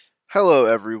Hello,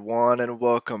 everyone, and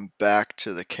welcome back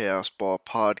to the Chaos Ball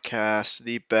Podcast,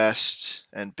 the best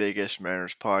and biggest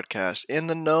Mariners podcast in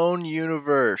the known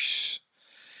universe.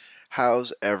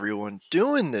 How's everyone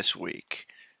doing this week?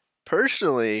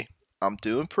 Personally, I'm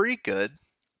doing pretty good.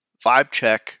 Vibe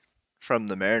check from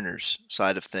the Mariners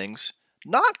side of things.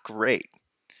 Not great.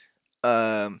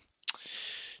 Um,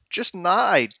 just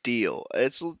not ideal.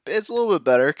 It's a little bit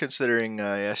better considering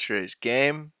yesterday's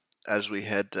game as we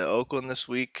head to Oakland this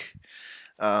week.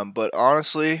 But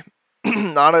honestly,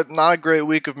 not a great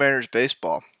week of Mariners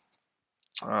baseball.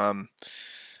 Um,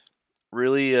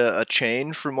 really a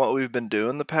change from what we've been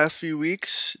doing the past few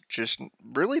weeks. Just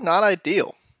really not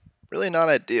ideal. Really not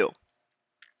ideal.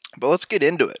 But let's get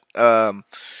into it.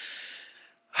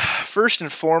 First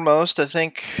and foremost, I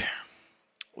think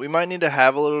we might need to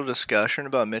have a little discussion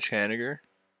about Mitch Haniger.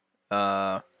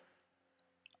 I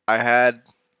had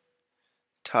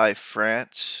Ty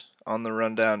France on the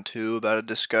rundown too about a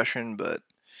discussion, but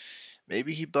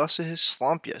maybe he busted his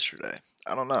slump yesterday.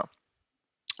 I don't know.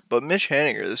 But Mitch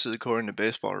Haniger, this is according to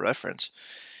Baseball Reference,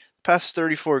 past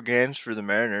 34 games for the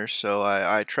Mariners, so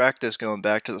I tracked this going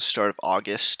back to the start of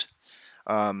August.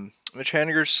 Mitch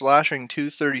Haniger's slashing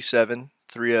 237,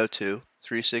 302,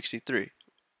 363,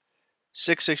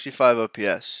 665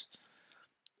 OPS.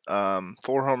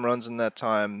 4 home runs in that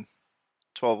time,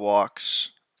 12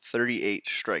 walks, 38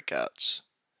 strikeouts.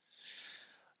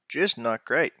 Just not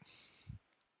great.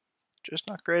 Just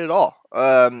not great at all.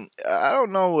 I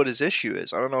don't know what his issue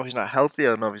is. I don't know if he's not healthy. I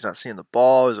don't know if he's not seeing the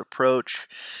ball, his approach.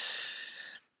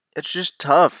 It's just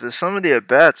tough. There's some of the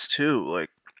at-bats, too. Like,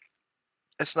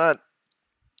 it's not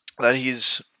that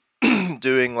he's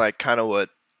doing, like, kind of what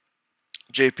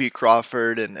J.P.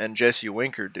 Crawford and Jesse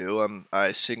Winker do.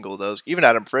 I single those. Even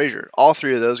Adam Frazier. All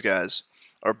three of those guys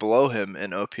are below him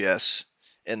in OPS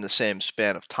in the same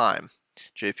span of time.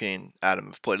 JP and Adam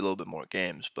have played a little bit more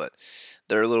games, but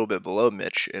they're a little bit below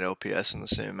Mitch in OPS in the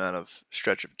same amount of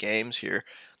stretch of games here.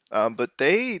 But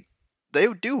they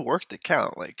do work the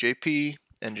count. Like JP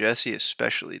and Jesse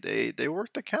especially, they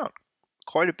work the count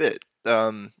quite a bit.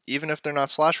 Even if they're not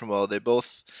slashing well, they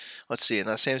both, let's see, in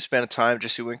that same span of time,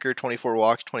 Jesse Winker, 24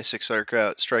 walks, 26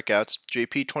 strikeouts.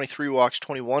 JP, 23 walks,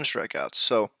 21 strikeouts.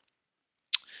 So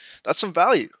that's some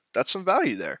value. That's some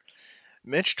value there.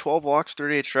 Mitch, 12 walks,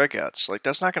 38 strikeouts. Like,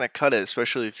 that's not going to cut it,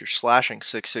 especially if you're slashing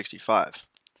 665.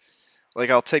 Like,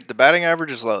 I'll take the batting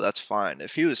average is low. That's fine.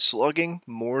 If he was slugging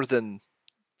more than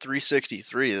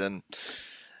 363, then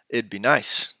it'd be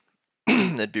nice.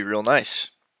 It'd be real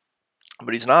nice.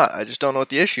 But he's not. I just don't know what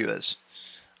the issue is.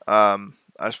 I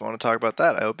just want to talk about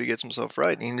that. I hope he gets himself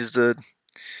right. He needs to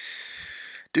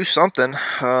do something.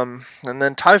 And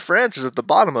then Ty France is at the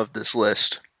bottom of this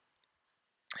list.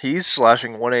 He's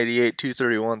slashing 188,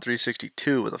 231,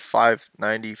 362 with a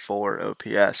 594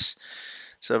 OPS.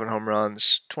 7 home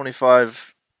runs,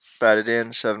 25 batted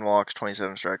in, 7 walks,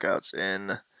 27 strikeouts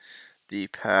in the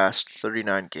past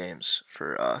 39 games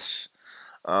for us.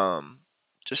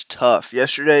 Just tough.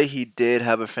 Yesterday, he did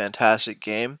have a fantastic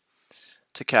game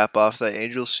to cap off that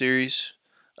Angels series.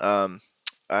 Ryan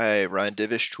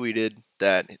Divish tweeted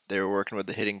that they were working with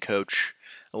the hitting coach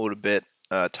a little bit.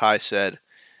 Ty said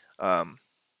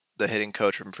the hitting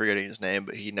coach, I'm forgetting his name,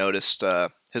 but he noticed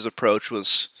his approach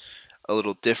was a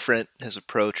little different. His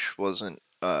approach wasn't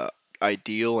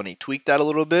ideal, and he tweaked that a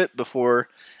little bit before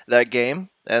that game,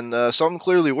 and something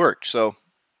clearly worked. So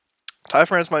Ty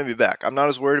France might be back. I'm not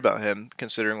as worried about him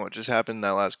considering what just happened in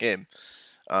that last game.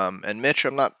 And Mitch,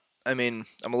 I'm a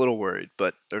little worried,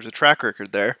 but there's a track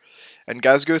record there, and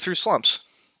guys go through slumps.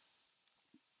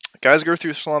 Guys go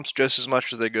through slumps just as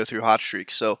much as they go through hot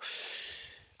streaks. So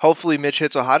hopefully Mitch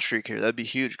hits a hot streak here. That'd be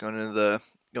huge going into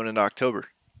October.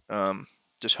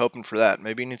 Just hoping for that.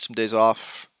 Maybe he needs some days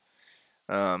off.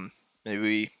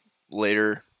 Maybe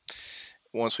later,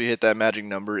 once we hit that magic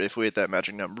number, if we hit that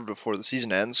magic number before the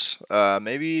season ends,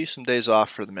 maybe some days off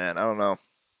for the man. I don't know.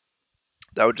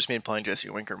 That would just mean playing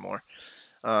Jesse Winker more.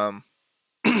 And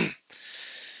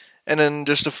then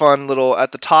just a fun little,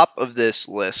 at the top of this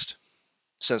list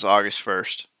since August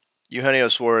 1st, Eugenio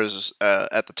Suarez is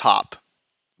at the top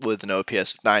with an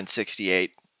OPS of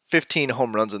 968. 15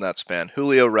 home runs in that span.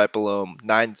 Julio right below him,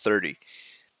 930.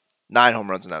 9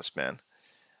 home runs in that span.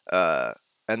 And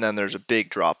then there's a big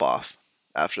drop-off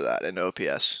after that in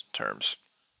OPS terms.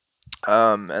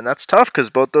 And that's tough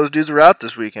because both those dudes were out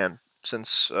this weekend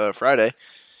since Friday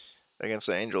against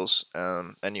the Angels.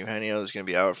 And Eugenio is going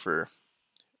to be out for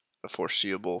a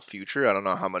foreseeable future. I don't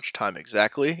know how much time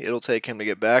exactly it'll take him to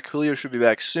get back. Julio should be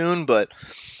back soon, but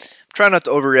try not to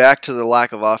overreact to the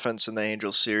lack of offense in the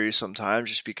Angels series sometimes,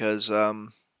 just because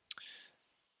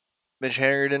Mitch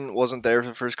Hanigerton wasn't there for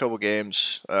the first couple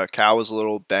games. Cal was a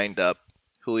little banged up.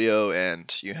 Julio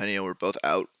and Eugenio were both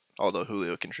out, although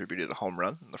Julio contributed a home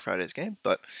run in the Friday's game.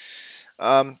 But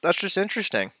that's just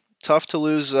interesting. Tough to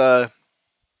lose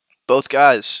both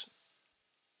guys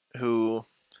who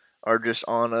are just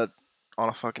on a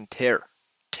fucking tear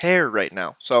right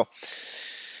now. So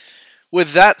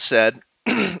with that said,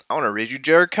 I want to read you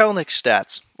Jared Kelenick's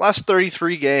stats. Last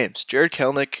 33 games, Jared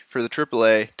Kelenick for the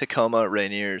AAA, Tacoma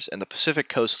Rainiers, and the Pacific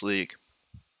Coast League.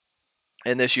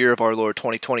 In this year of our Lord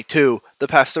 2022, the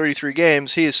past 33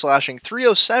 games, he is slashing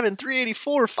 307,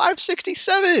 384,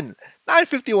 567,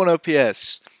 951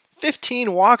 OPS,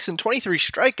 15 walks and 23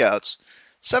 strikeouts,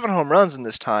 7 home runs in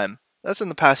this time. That's in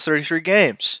the past 33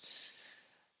 games.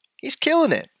 He's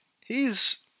killing it.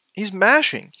 He's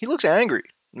mashing. He looks angry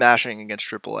mashing against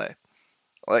AAA.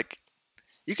 Like,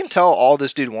 you can tell all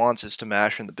this dude wants is to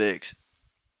mash in the bigs.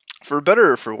 For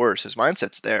better or for worse, his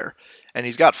mindset's there, and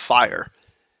he's got fire.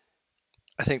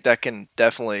 I think that can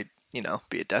definitely,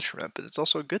 be a detriment, but it's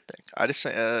also a good thing. I just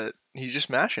he's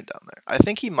just mashing down there. I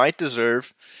think he might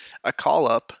deserve a call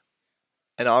up,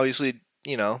 and obviously,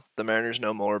 the Mariners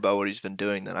know more about what he's been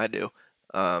doing than I do.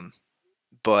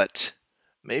 But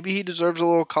maybe he deserves a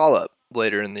little call up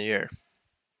later in the year.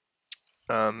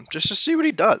 Just to see what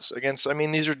he does against. I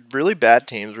mean, these are really bad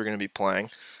teams we're going to be playing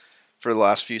for the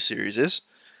last few series.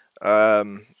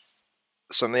 Some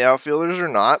of the outfielders are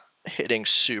not hitting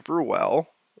super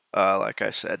well. Like I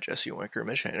said, Jesse Winker,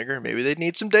 Mitch Haniger, maybe they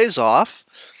need some days off.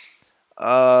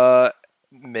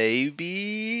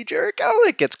 Maybe Jared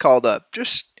Kelenick gets called up.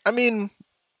 What's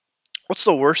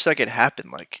the worst that could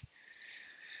happen? Like,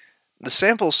 the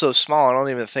sample's so small, I don't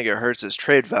even think it hurts his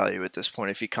trade value at this point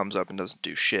if he comes up and doesn't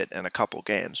do shit in a couple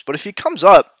games. But if he comes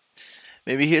up,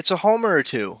 maybe he hits a homer or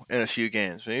two in a few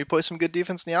games. Maybe he plays some good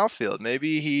defense in the outfield.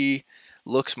 Maybe he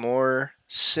looks more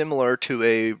similar to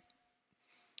a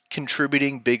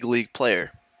contributing big league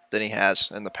player than he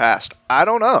has in the past. I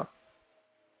don't know.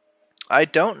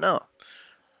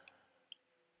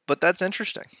 But that's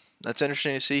interesting. That's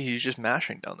interesting to see. He's just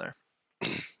mashing down there.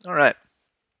 All right.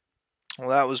 Well,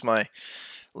 that was my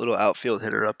little outfield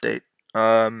hitter update.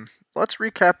 Let's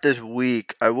recap this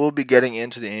week. I will be getting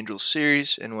into the Angels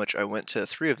series, in which I went to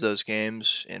 3 of those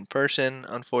games in person,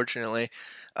 unfortunately.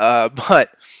 But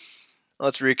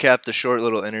let's recap the short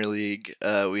little interleague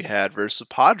we had versus the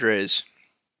Padres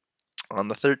on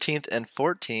the 13th and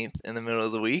 14th in the middle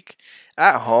of the week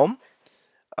at home.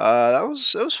 It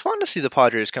was fun to see the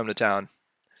Padres come to town.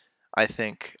 I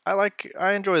think I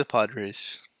enjoy the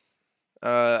Padres.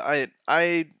 I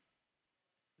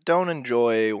don't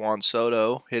enjoy Juan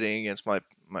Soto hitting against my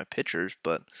pitchers,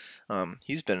 but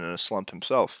he's been in a slump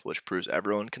himself, which proves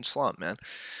everyone can slump, man.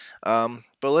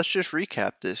 But let's just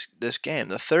recap this game.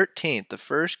 The 13th, the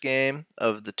first game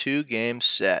of the 2-game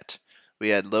set. We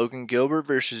had Logan Gilbert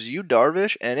versus Yu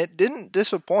Darvish, and it didn't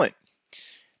disappoint.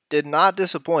 Did not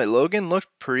disappoint. Logan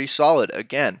looked pretty solid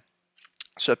again.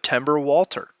 September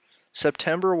Walter.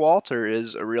 September Walter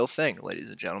is a real thing, ladies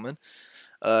and gentlemen.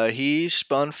 He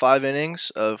spun 5 innings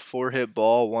of 4-hit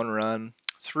ball, 1 run,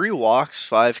 3 walks,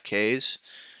 5 Ks.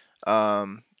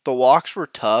 The walks were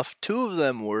tough. 2 of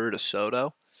them were to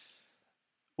Soto,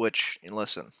 which,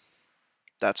 listen,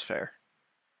 that's fair.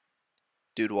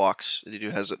 Dude walks. The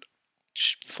dude has a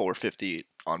 450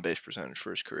 on-base percentage for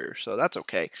his career, so that's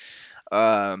okay.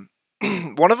 One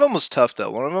of them was tough, though.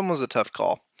 One of them was a tough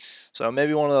call. So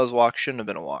maybe one of those walks shouldn't have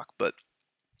been a walk, but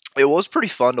it was pretty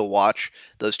fun to watch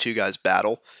those 2 guys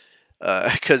battle,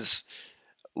 because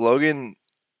Logan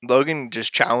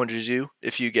just challenges you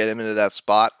if you get him into that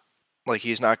spot. Like,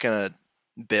 he's not going to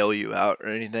bail you out or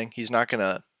anything. He's not going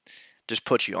to just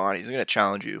put you on. He's going to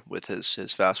challenge you with his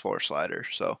fastball or slider.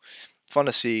 So, fun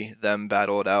to see them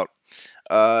battle it out.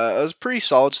 It was a pretty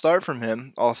solid start from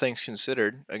him, all things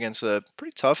considered, against a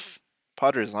pretty tough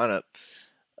Padres lineup.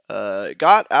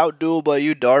 Got outdueled by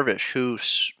Yu Darvish,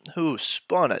 who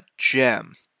spun a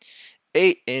gem.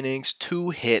 8 innings,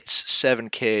 2 hits, 7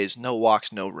 Ks, no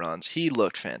walks, no runs. He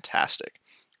looked fantastic.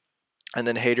 And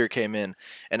then Hader came in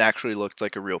and actually looked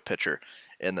like a real pitcher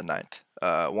in the 9th.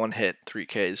 1 hit, 3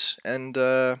 Ks, and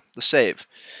the save.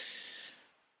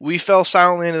 We fell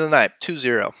silently into the night,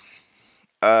 2-0.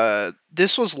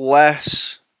 This was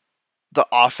less the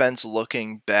offense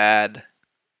looking bad,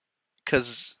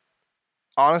 because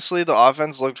honestly, the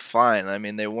offense looked fine. I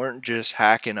mean, they weren't just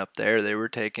hacking up there. They were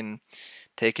taking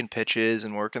pitches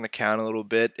and working the count a little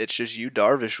bit. It's just Yu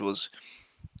Darvish was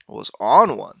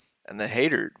on one. And the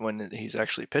Hader, when he's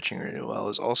actually pitching really well,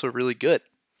 is also really good.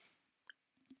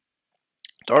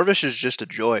 Darvish is just a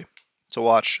joy to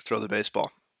watch throw the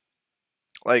baseball.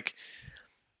 Like,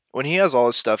 when he has all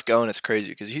his stuff going, it's crazy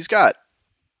because he's got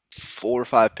 4 or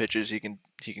 5 pitches he can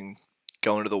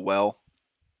go into the well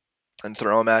and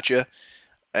throw them at you,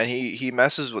 and he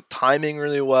messes with timing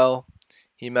really well.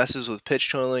 He messes with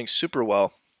pitch totaling super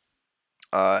well,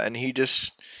 and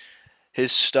his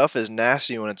stuff is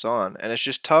nasty when it's on, and it's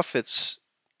just tough.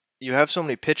 You have so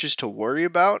many pitches to worry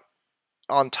about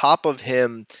on top of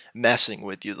him messing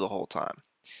with you the whole time.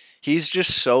 He's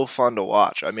just so fun to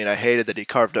watch. I mean, I hated that he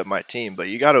carved up my team, but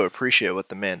you got to appreciate what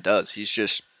the man does.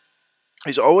 He's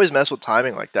always messed with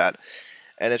timing like that,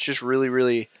 and it's just really,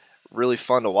 really, really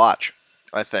fun to watch,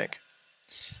 I think.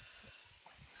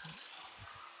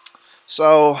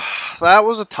 So that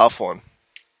was a tough one.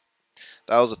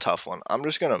 I'm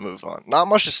just going to move on. Not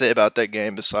much to say about that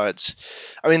game besides,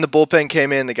 I mean, the bullpen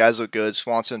came in. The guys look good.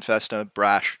 Swanson, Festa,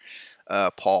 Brash,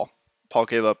 Paul. Paul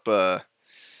gave up a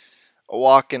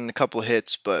walk and a couple of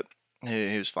hits, but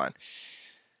he was fine.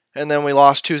 And then we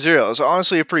lost 2-0. It was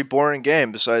honestly a pretty boring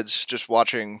game besides just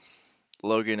watching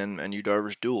Logan and Yu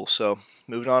Darvish duel. So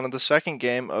moving on to the second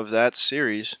game of that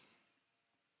series.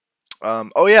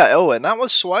 And that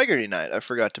was Swaggerty night. I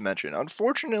forgot to mention.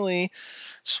 Unfortunately,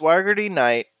 Swaggerty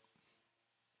night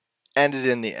ended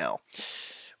in the L,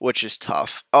 which is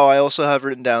tough. Oh, I also have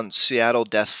written down Seattle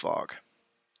Death Fog.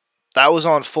 That was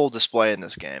on full display in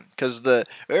this game because we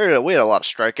had a lot of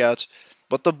strikeouts,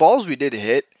 but the balls we did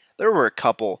hit, there were a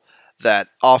couple that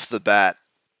off the bat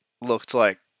looked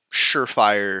like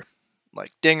surefire,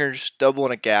 like dingers, double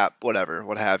in a gap, whatever,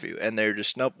 what have you, and they're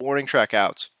just warning track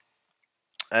outs.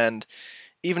 And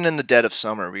even in the dead of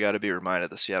summer, we got to be reminded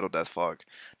the Seattle Death Fog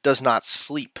does not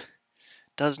sleep.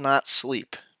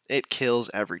 It kills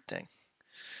everything.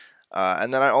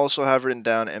 And then I also have written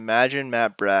down, imagine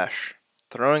Matt Brash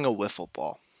throwing a wiffle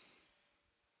ball.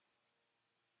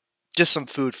 Just some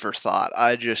food for thought.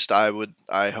 I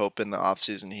hope in the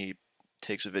offseason he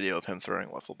takes a video of him throwing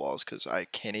wiffle balls because I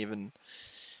can't even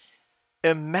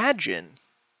imagine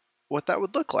what that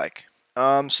would look like.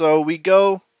 So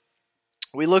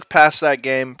we look past that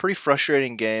game. Pretty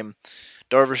frustrating game.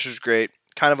 Darvish was great.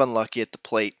 Kind of unlucky at the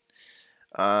plate.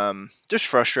 Just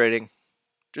frustrating.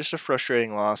 Just a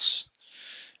frustrating loss.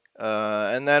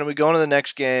 And then we go into the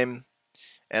next game,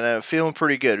 and I'm feeling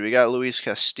pretty good. We got Luis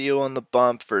Castillo on the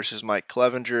bump versus Mike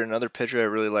Clevenger, another pitcher I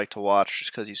really like to watch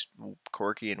just because he's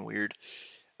quirky and weird.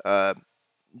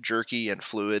 Jerky and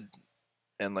fluid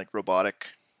and like robotic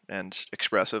and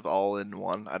expressive all in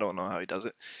one. I don't know how he does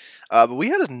it. But we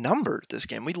had his number this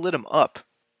game. We lit him up.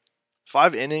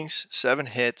 5 innings, 7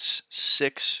 hits,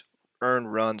 6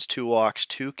 earned runs, 2 walks,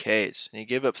 2 Ks. And he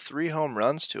gave up 3 home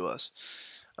runs to us.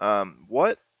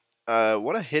 What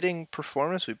a hitting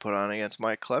performance we put on against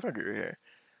Mike Clevenger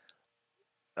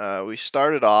here. We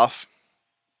started off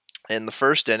in the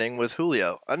first inning with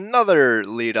Julio. Another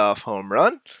leadoff home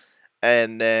run.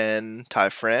 And then Ty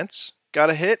France got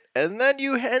a hit. And then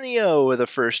Eugenio with a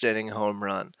first inning home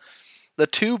run. The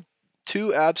two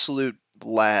absolute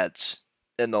lads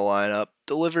in the lineup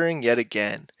delivering yet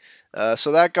again.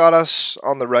 So that got us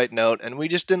on the right note, and we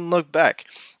just didn't look back.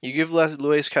 You give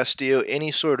Luis Castillo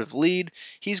any sort of lead,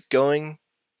 he's going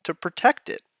to protect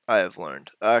it, I have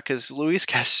learned. Because Luis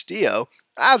Castillo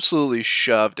absolutely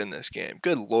shoved in this game.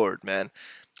 Good Lord, man.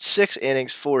 6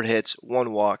 innings, 4 hits,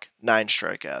 1 walk, 9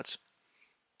 strikeouts.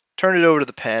 Turned it over to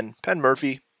the pen. Pen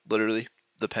Murphy, literally,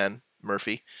 the pen,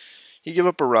 Murphy. He gave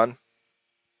up a run.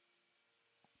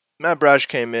 Matt Brash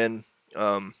came in,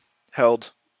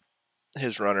 held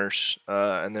his runners,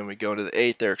 and then we go into the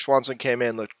 8th. Eric Swanson came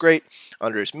in, looked great.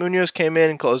 Andres Munoz came in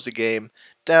and closed the game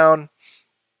down.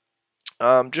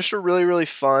 Just a really, really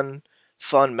fun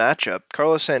matchup.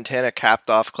 Carlos Santana capped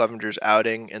off Clevenger's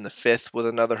outing in the 5th with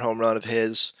another home run of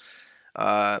his,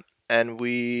 and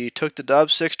we took the dub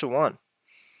 6-1.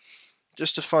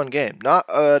 Just a fun game. Not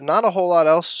a whole lot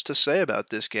else to say about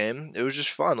this game. It was just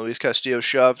fun. Luis Castillo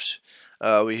shoved.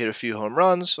 We hit a few home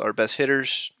runs. Our best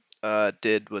hitters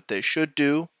did what they should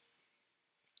do,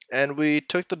 and we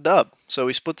took the dub. So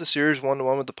we split the series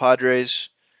 1-1 with the Padres.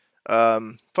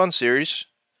 Fun series.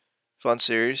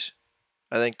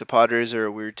 I think the Padres are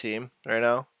a weird team right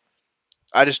now.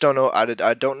 I just don't know. I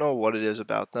don't know what it is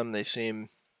about them.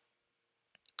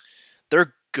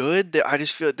 They're good. I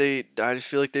just feel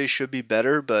like they should be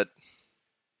better, but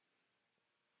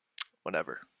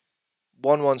whatever.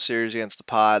 1-1 series against the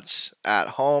Pods at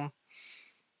home.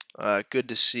 Good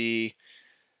to see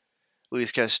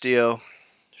Luis Castillo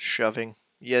shoving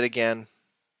yet again,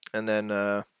 and then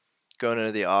going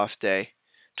into the off day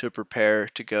to prepare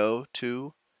to go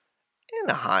to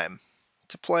Anaheim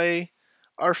to play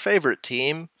our favorite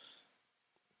team,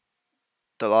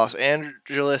 the Los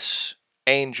Angeles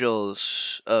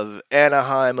Angels of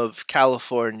Anaheim, of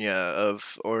California,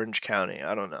 of Orange County.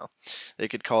 I don't know. They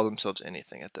could call themselves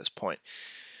anything at this point.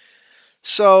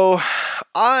 So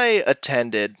I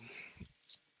attended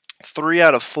 3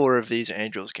 out of 4 of these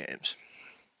Angels games.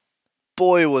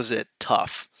 Boy, was it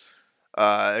tough.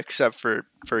 Except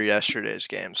for yesterday's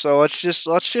game. So let's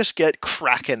just get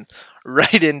cracking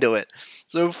right into it.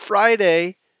 So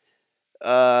Friday,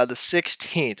 the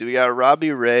 16th, we got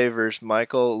Robbie Ray versus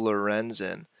Michael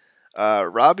Lorenzen.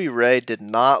 Robbie Ray did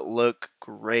not look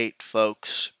great,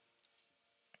 folks.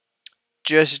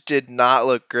 Just did not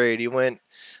look great. He went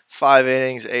 5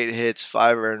 innings, 8 hits,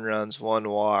 5 earned runs, 1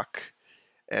 walk,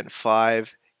 and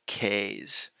 5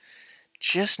 Ks.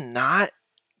 Just not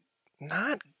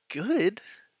good.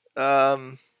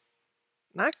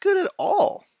 Not good at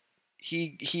all.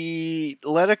 He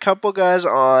let a couple guys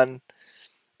on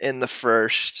in the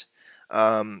first.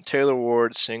 Taylor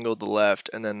Ward singled the left,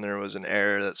 and then there was an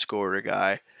error that scored a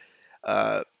guy.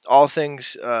 All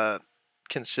things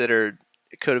considered,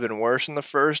 it could have been worse in the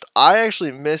first. I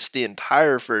actually missed the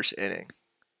entire first inning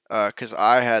because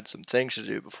I had some things to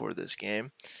do before this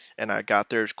game, and I got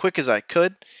there as quick as I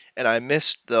could, and I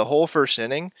missed the whole first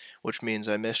inning, which means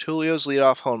I missed Julio's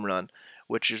leadoff home run,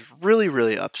 which is really,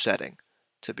 really upsetting,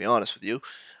 to be honest with you.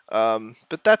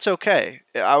 But that's okay.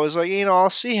 I was like, I'll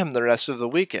see him the rest of the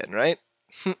weekend, right?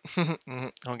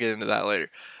 I'll get into that later.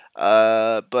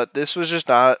 But this was just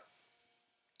not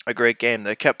a great game.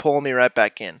 They kept pulling me right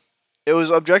back in. It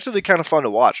was objectively kind of fun to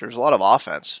watch. There was a lot of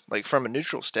offense. Like, from a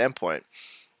neutral standpoint,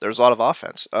 there was a lot of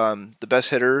offense. The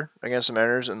best hitter against the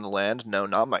Mariners in the land, no,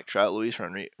 not Mike Trout, Luis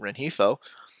Rengifo,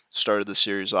 started the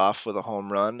series off with a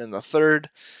home run in the third.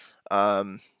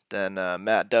 Then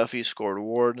Matt Duffy scored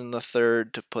Ward in the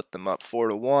third to put them up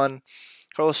 4-1.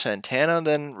 Carlos Santana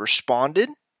then responded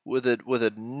with a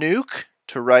nuke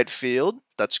to right field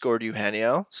that scored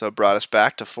Eugenio, so it brought us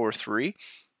back to 4-3.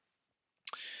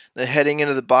 Then heading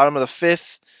into the bottom of the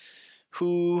fifth,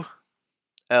 who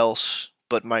else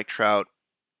but Mike Trout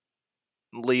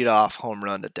lead-off home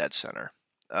run to dead center.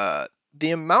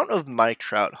 The amount of Mike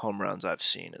Trout home runs I've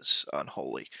seen is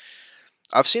unholy.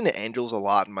 I've seen the Angels a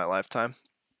lot in my lifetime.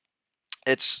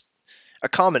 It's a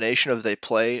combination of they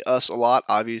play us a lot,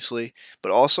 obviously,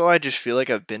 but also I just feel like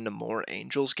I've been to more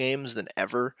Angels games than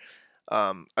ever.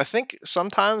 I think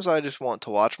sometimes I just want to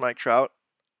watch Mike Trout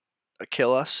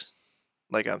kill us.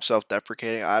 Like, I'm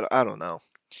self-deprecating. I don't know.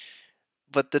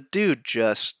 But the dude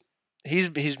he's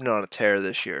been on a tear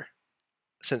this year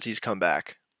since he's come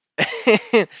back.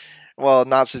 Well,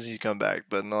 not since he's come back,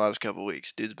 but in the last couple of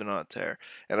weeks, dude's been on a tear.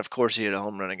 And of course, he hit a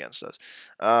home run against us.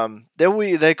 Then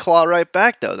they claw right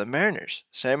back though. The Mariners,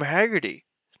 Sam Haggerty,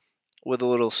 with a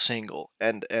little single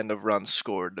and of runs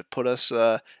scored to put us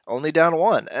only down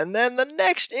 1. And then the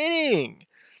next inning,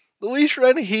 Luis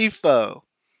Rengifo,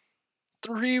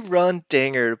 3-run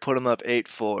dinger to put him up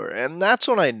 8-4, and that's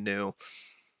when I knew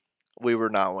we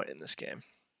were not winning this game.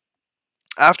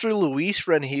 After Luis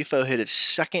Rengifo hit his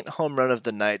second home run of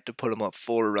the night to put him up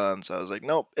 4 runs, I was like,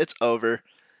 nope, it's over.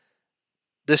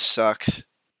 This sucks.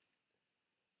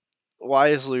 Why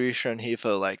is Luis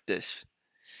Rengifo like this?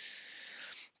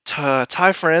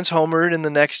 Ty France homered in the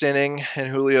next inning, and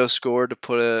Julio scored to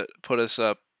put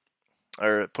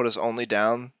us only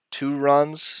down 2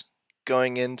 runs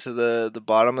going into the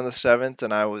bottom of the 7th,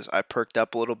 and I perked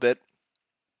up a little bit.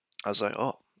 I was like,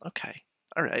 oh, okay,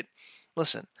 all right.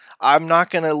 Listen, I'm not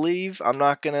going to leave. I'm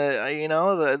not going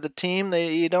to, the team,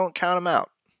 you don't count them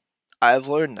out. I've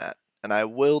learned that, and I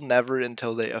will never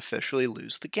until they officially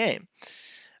lose the game.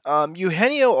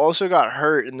 Eugenio also got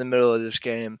hurt in the middle of this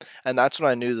game, and that's when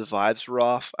I knew the vibes were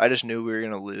off. I just knew we were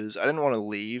going to lose. I didn't want to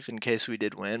leave in case we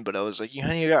did win, but I was like,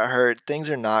 Eugenio got hurt. Things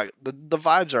are not, the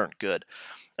vibes aren't good.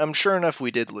 Sure enough,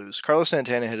 we did lose. Carlos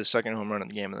Santana hit his second home run in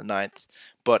the game in the 9th,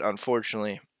 but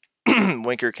unfortunately,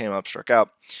 Winker came up, struck out.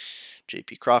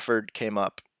 J.P. Crawford came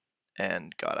up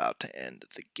and got out to end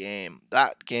the game.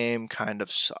 That game kind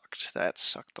of sucked. That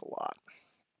sucked a lot.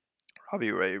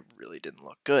 Robbie Ray really didn't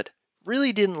look good.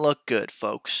 Really didn't look good,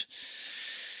 folks.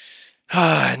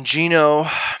 And Gino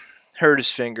hurt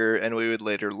his finger, and we would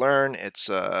later learn it's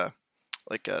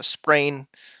like a sprain.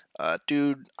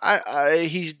 Dude,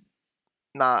 he's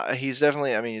not. He's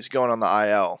definitely. I mean, he's going on the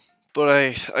IL, but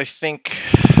I think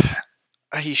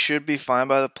he should be fine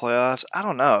by the playoffs. I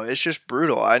don't know. It's just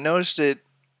brutal. I noticed it.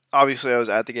 Obviously, I was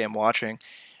at the game watching.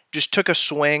 Just took a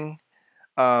swing,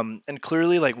 and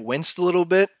clearly winced a little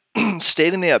bit.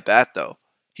 Stayed in the at bat though.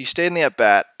 He stayed in the at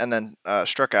bat and then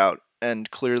struck out, and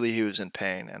clearly he was in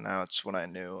pain. And that's when I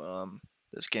knew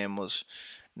this game was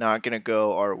not going to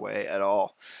go our way at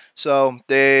all. So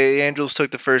the Angels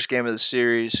took the first game of the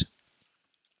series.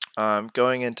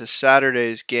 Going into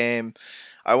Saturday's game,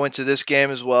 I went to this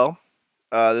game as well.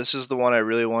 This is the one I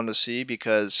really wanted to see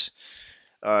because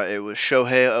it was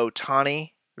Shohei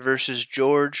Ohtani versus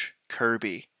George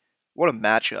Kirby. What a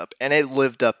matchup. And it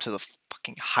lived up to the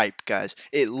fucking hype, guys.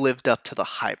 It lived up to the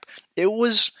hype. It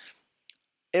was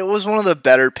one of the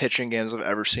better pitching games I've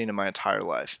ever seen in my entire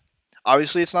life.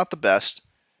 Obviously, it's not the best.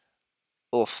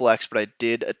 A little flex, but I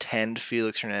did attend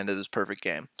Felix Hernandez's perfect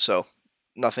game. So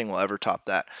nothing will ever top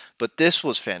that. But this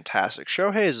was fantastic.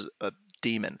 Shohei is a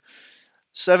demon.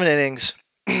 7 innings,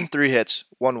 3 hits,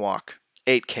 1 walk,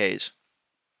 8 Ks.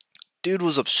 Dude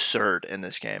was absurd in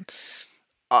this game.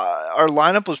 Our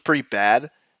lineup was pretty bad,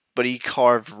 but he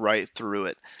carved right through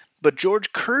it. But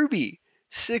George Kirby,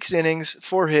 6 innings,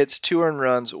 4 hits, 2 earned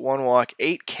runs, 1 walk,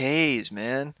 8 Ks,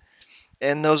 man.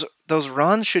 And those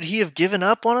runs, should he have given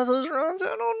up one of those runs?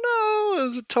 I don't know. It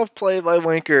was a tough play by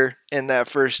Winker in that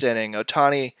first inning.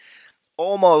 Ohtani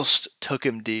almost took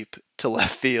him deep to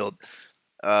left field,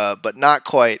 but not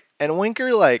quite. And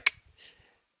Winker,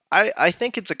 I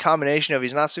think it's a combination of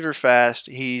he's not super fast,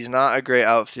 he's not a great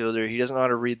outfielder, he doesn't know how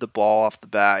to read the ball off the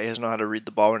bat, he doesn't know how to read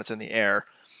the ball when it's in the air.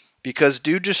 Because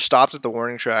dude just stopped at the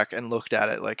warning track and looked at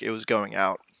it like it was going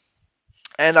out.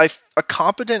 And a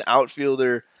competent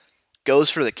outfielder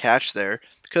goes for the catch there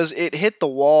because it hit the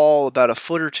wall about a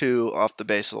foot or two off the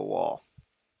base of the wall.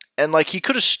 And he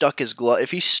could have stuck his glove. If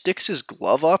he sticks his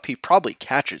glove up, he probably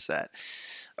catches that.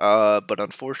 But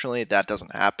unfortunately, that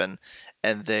doesn't happen,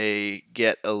 and they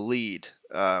get a lead.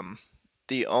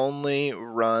 The only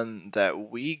run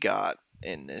that we got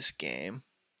in this game,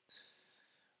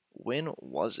 when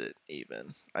was it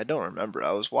even? I don't remember.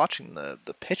 I was watching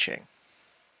the pitching.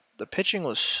 The pitching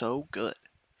was so good.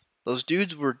 Those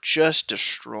dudes were just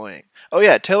destroying. Oh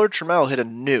yeah, Taylor Trammell hit a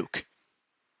nuke.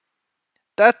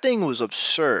 That thing was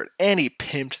absurd, and he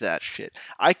pimped that shit.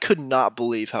 I could not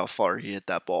believe how far he hit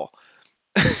that ball.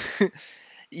 I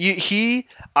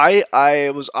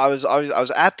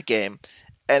was at the game,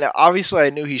 and obviously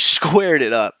I knew he squared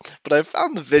it up. But I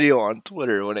found the video on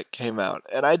Twitter when it came out,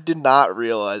 and I did not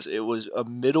realize it was a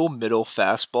middle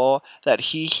fastball that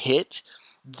he hit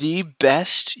the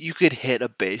best you could hit a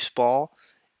baseball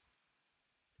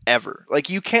ever.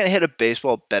 You can't hit a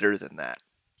baseball better than that.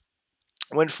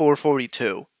 Went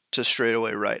 442 to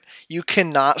straightaway right. You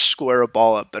cannot square a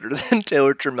ball up better than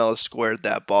Taylor Trammell squared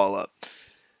that ball up.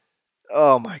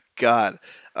 Oh my god.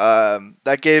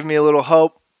 That gave me a little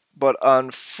hope, but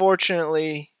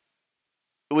unfortunately,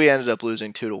 we ended up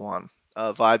losing 2-1.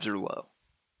 Vibes are low.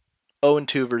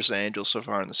 0-2 versus the Angels so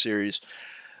far in the series.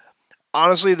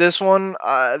 Honestly, this one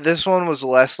was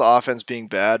less the offense being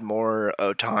bad, more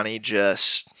Ohtani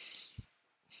just.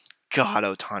 God,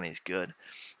 Ohtani's good.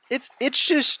 It's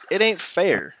just, it ain't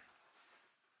fair.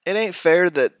 It ain't fair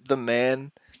that the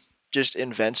man just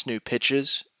invents new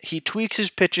pitches. He tweaks his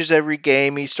pitches every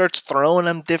game. He starts throwing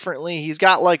them differently. He's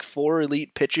got 4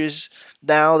 elite pitches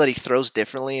now that he throws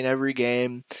differently in every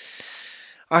game.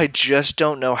 I just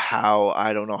don't know how.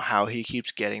 I don't know how he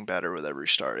keeps getting better with every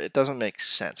start. It doesn't make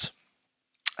sense.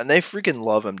 And they freaking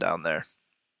love him down there.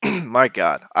 My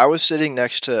God. I was sitting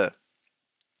next to,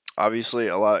 obviously,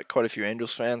 quite a few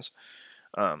Angels fans.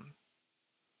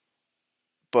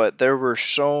 But there were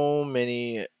so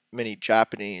many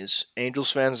Japanese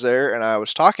Angels fans there, and I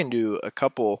was talking to a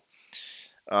couple.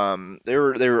 They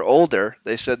were older.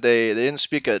 They said they didn't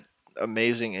speak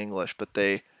amazing English, but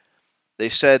they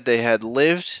said they had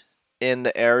lived in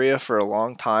the area for a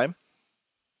long time,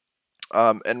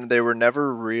 and they were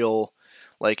never real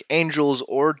Angels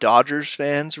or Dodgers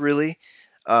fans really.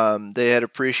 They had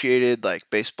appreciated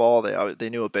baseball. They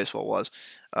knew what baseball was.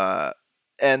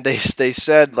 And they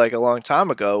said a long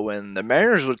time ago when the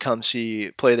Mariners would come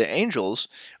play the Angels,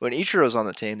 when Ichiro's on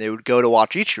the team, they would go to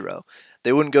watch Ichiro.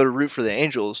 They wouldn't go to root for the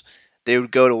Angels. They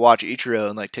would go to watch Ichiro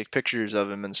and take pictures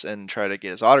of him and try to get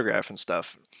his autograph and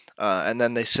stuff. And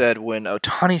then they said when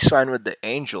Ohtani signed with the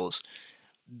Angels,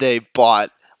 they bought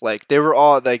they were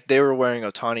all they were wearing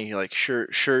Ohtani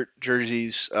shirt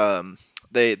jerseys.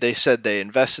 They said they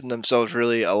invested in themselves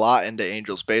really a lot into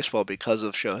Angels baseball because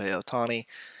of Shohei Ohtani.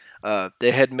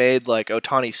 They had made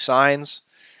Ohtani signs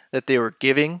that they were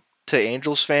giving to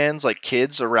Angels fans,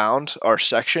 kids around our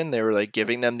section. They were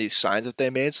giving them these signs that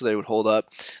they made, so they would hold up.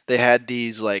 They had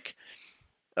these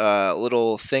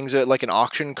little things an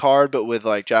auction card, but with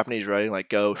Japanese writing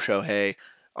 "Go Shohei"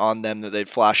 on them that they'd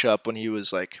flash up when he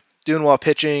was doing well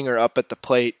pitching or up at the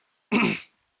plate.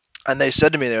 And they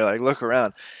said to me, they're look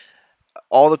around.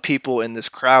 All the people in this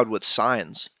crowd with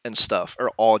signs and stuff are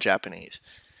all Japanese.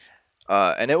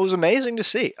 And it was amazing to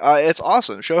see. It's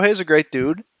awesome. Shohei's a great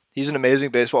dude. He's an amazing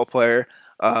baseball player.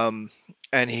 And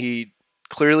he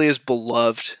clearly is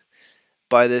beloved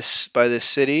by this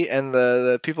city, and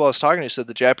the people I was talking to said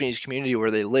the Japanese community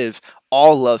where they live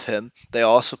all love him. They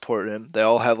all support him. They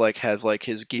all have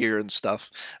his gear and stuff.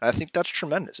 And I think that's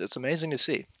tremendous. It's amazing to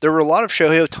see. There were a lot of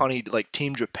Shohei Ohtani like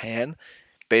Team Japan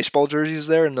baseball jerseys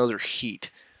there, and those are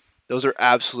heat. Those are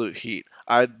absolute heat.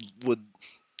 I would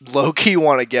low key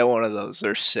want to get one of those.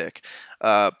 They're sick.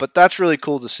 But that's really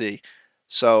cool to see.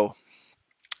 So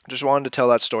just wanted to tell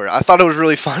that story. I thought it was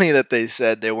really funny that they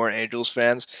said they weren't Angels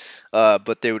fans,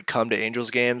 but they would come to Angels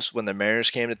games when the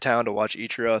Mariners came to town to watch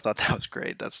Ichiro. I thought that was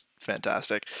great. That's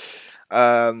fantastic.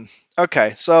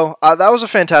 Okay, so that was a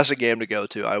fantastic game to go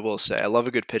to, I will say. I love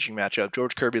a good pitching matchup.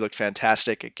 George Kirby looked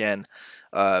fantastic again.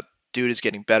 Dude is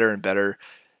getting better and better.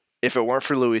 If it weren't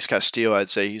for Luis Castillo, I'd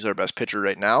say he's our best pitcher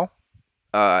right now.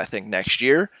 I think next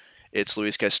year, it's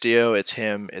Luis Castillo, it's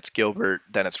him, it's Gilbert,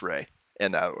 then it's Ray,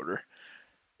 in that order.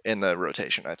 In the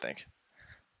rotation, I think.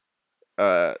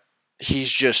 Uh,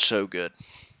 he's just so good.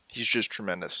 He's just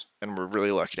tremendous, and we're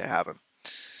really lucky to have him.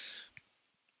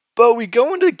 But we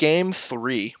go into Game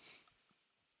 3,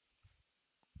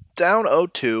 down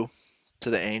 0-2 to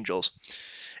the Angels.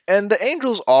 And the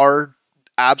Angels are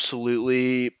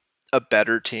absolutely a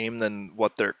better team than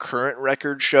what their current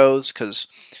record shows, because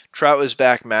Trout is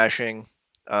back mashing.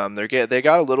 They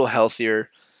got a little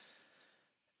healthier.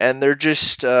 And they're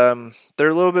just they're a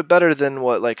little bit better than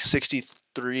what, like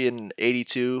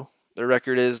 63-82 their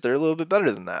record is. They're a little bit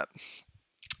better than that.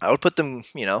 I would put them,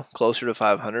 closer to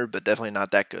 500, but definitely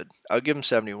not that good. I would give them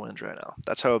 70 wins right now.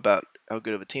 That's how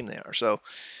good of a team they are. So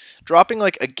dropping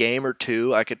like a game or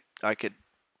two, I could a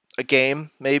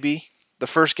game maybe. The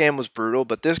first game was brutal,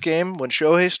 but this game, when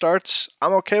Shohei starts,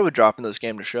 I'm okay with dropping this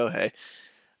game to Shohei.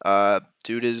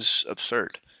 Dude is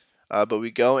absurd. But we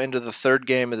go into the third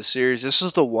game of the series. This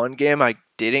is the one game I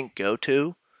didn't go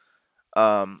to.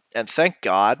 And thank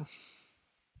God,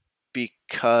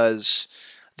 because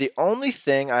the only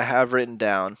thing I have written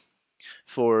down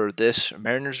for this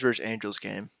Mariners vs. Angels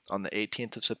game on the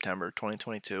 18th of September,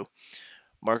 2022,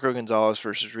 Marco Gonzalez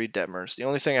versus Reed Detmers, the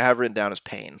only thing I have written down is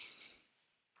pain.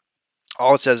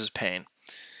 All it says is pain.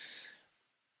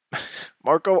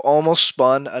 Marco almost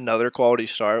spun another quality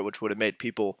start, which would have made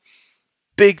people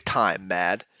big time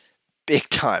mad. But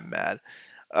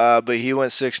he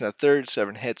went 6 1/3,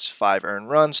 7 hits, 5 earned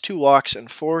runs, 2 walks, and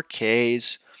 4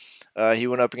 Ks. He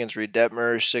went up against Reed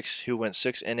Detmers, who went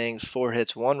 6 innings, 4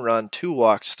 hits, 1 run, 2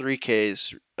 walks, 3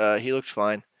 Ks. He looked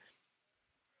fine.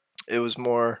 It was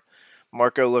more,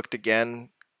 Marco looked again,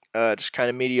 just kind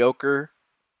of mediocre,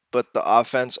 but the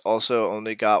offense also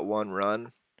only got 1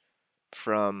 run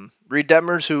from Reed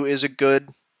Detmers, who is a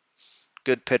good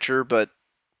pitcher, but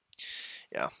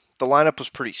yeah, the lineup was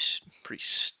pretty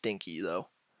stinky though.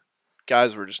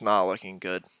 Guys were just not looking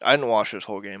good. I didn't watch this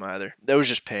whole game either. There was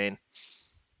just pain.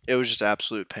 It was just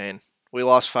absolute pain. We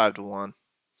lost 5-1.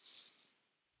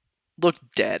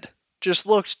 Looked dead. Just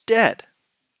looked dead.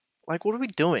 Like, what are we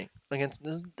doing? Like,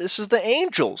 this is the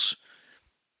Angels.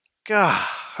 God.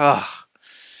 Ugh.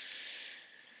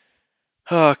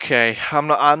 Okay, I'm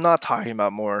not talking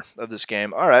about more of this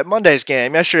game. All right, Monday's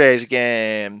game, yesterday's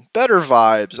game, better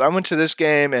vibes. I went to this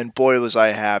game and boy was I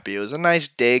happy. It was a nice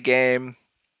day game.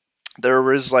 There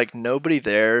was like nobody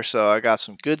there, so I got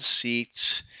some good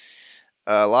seats.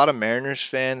 A lot of Mariners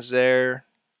fans there.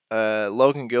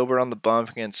 Logan Gilbert on the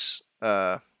bump against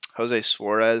Jose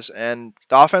Suarez, and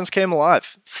the offense came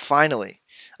alive finally.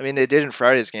 I mean, they did in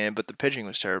Friday's game, but the pitching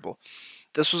was terrible.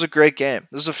 This was a great game.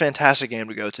 This was a fantastic game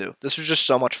to go to. This was just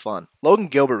so much fun. Logan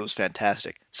Gilbert was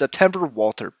fantastic. September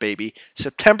Walter, baby.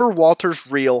 September Walter's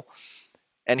real.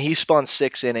 And he spun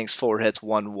 6 innings, 4 hits,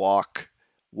 1 walk,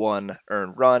 1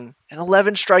 earned run, and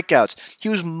 11 strikeouts. He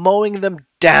was mowing them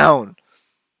down.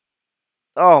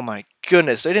 Oh my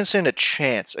goodness. They didn't stand a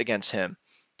chance against him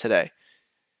today.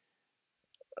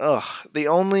 Ugh. The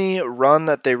only run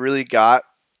that they really got,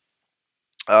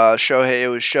 it was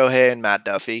Shohei and Matt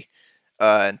Duffy.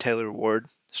 And Taylor Ward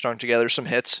strung together some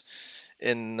hits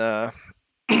in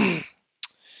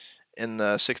in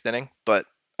the 6th inning, but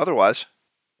otherwise,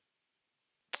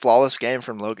 flawless game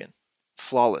from Logan.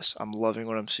 Flawless. I'm loving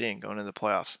what I'm seeing going into the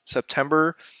playoffs.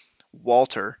 September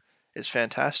Walter is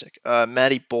fantastic.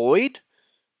 Matty Boyd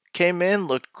came in,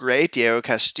 looked great. Diego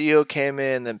Castillo came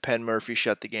in, then Penn Murphy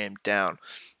shut the game down.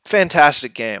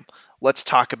 Fantastic game. Let's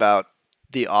talk about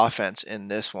the offense in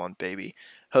this one, baby.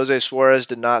 Jose Suarez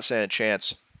did not stand a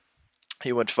chance.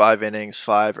 He went 5 innings,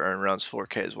 5 earned runs, 4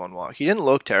 Ks, 1 walk. He didn't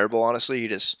look terrible, honestly.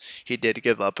 He did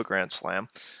give up a grand slam.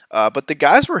 But the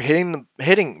guys were hitting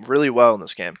really well in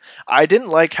this game. I didn't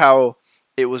like how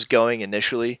it was going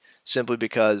initially, simply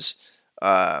because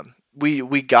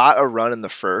we got a run in the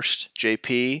first.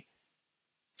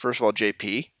 First of all,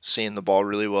 JP seeing the ball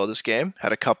really well this game,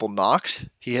 had a couple knocks.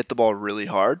 He hit the ball really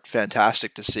hard.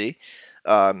 Fantastic to see.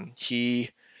 He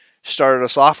started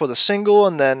us off with a single,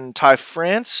 and then Ty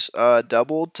France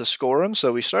doubled to score him.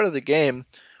 So we started the game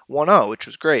 1-0, which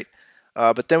was great.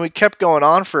 But then we kept going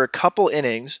on for a couple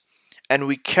innings, and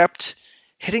we kept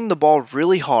hitting the ball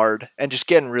really hard and just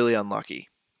getting really unlucky.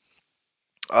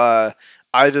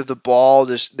 Either the ball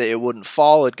it wouldn't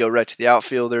fall, it'd go right to the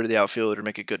outfielder would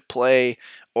make a good play,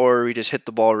 or we just hit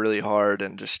the ball really hard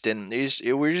and just didn't.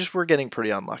 We were getting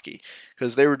pretty unlucky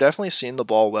because they were definitely seeing the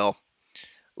ball well.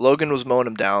 Logan was mowing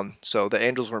him down, so the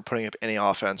Angels weren't putting up any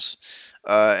offense,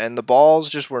 and the balls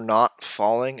just were not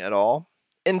falling at all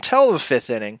until the fifth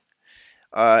inning,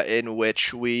 in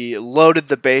which we loaded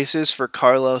the bases for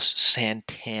Carlos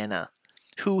Santana,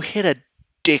 who hit a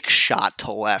dick shot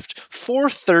to left.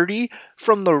 430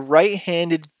 from the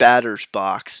right-handed batter's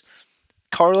box.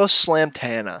 Carlos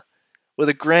Santana with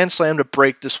a grand slam to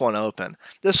break this one open.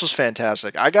 This was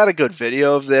fantastic. I got a good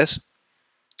video of this,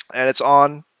 and it's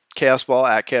on Chaos Ball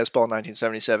at Chaos Ball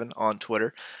 1977 on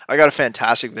Twitter. I got a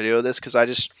fantastic video of this because I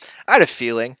had a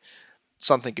feeling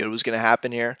something good was going to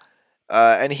happen here.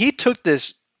 And he took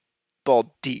this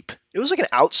ball deep. It was like an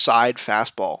outside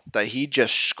fastball that he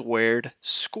just squared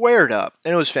up,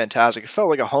 and it was fantastic. It felt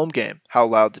like a home game. How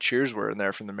loud the cheers were in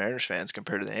there from the Mariners fans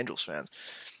compared to the Angels fans.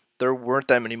 There weren't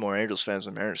that many more Angels fans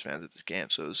than Mariners fans at this game,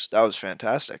 so that was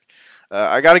fantastic.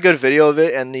 I got a good video of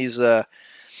it, and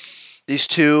these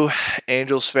two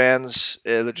Angels fans,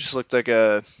 it just looked like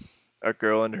a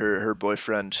girl and her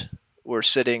boyfriend were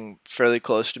sitting fairly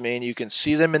close to me, and you can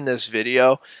see them in this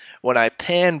video. When I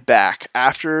pan back,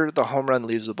 after the home run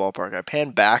leaves the ballpark, I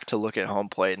pan back to look at home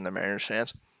plate and the Mariners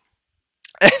fans,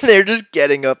 and they're just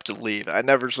getting up to leave. I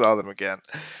never saw them again.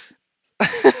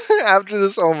 After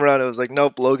this home run, it was like,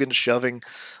 nope, Logan's shoving.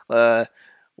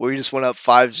 We just went up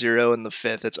 5-0 in the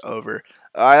fifth. It's over.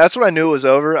 That's when I knew it was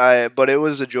over, but it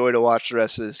was a joy to watch the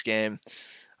rest of this game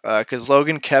because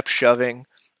Logan kept shoving.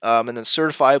 And then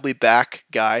certifiably back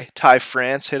guy, Ty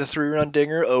France, hit a 3-run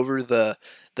dinger over the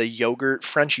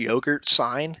French yogurt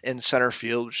sign in center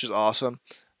field, which is awesome.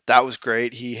 That was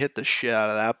great. He hit the shit out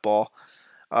of that ball.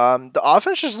 The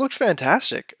offense just looked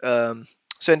fantastic.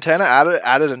 Santana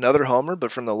added another homer,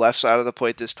 but from the left side of the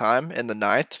plate this time in the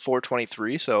ninth,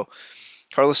 423. So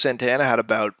Carlos Santana had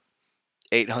about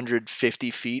 850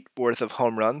 feet worth of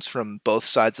home runs from both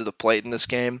sides of the plate in this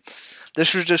game.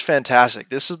 This was just fantastic.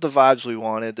 This is the vibes we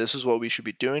wanted. This is what we should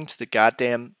be doing to the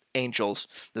goddamn Angels.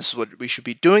 This is what we should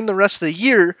be doing the rest of the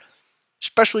year,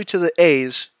 especially to the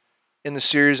A's in the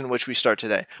series in which we start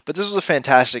today. But this was a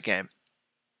fantastic game.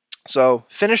 So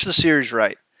finish the series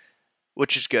right,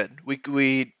 which is good.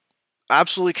 We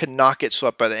absolutely could not get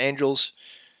swept by the Angels,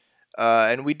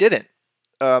 and we didn't.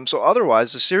 So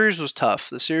otherwise, the series was tough.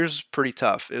 The series was pretty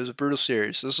tough. It was a brutal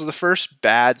series. This is the first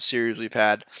bad series we've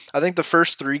had. I think the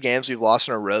first 3 games we've lost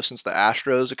in a row since the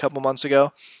Astros a couple months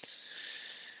ago.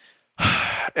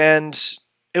 And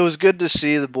it was good to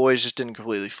see the boys just didn't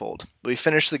completely fold. We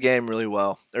finished the game really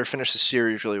well, or finished the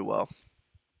series really well.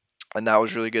 And that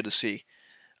was really good to see.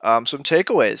 Some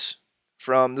takeaways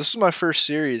from this was my first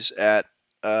series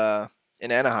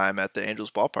in Anaheim at the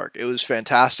Angels ballpark. It was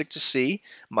fantastic to see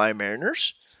my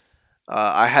Mariners.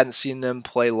 I hadn't seen them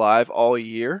play live all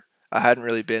year. I hadn't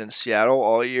really been in Seattle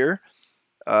all year.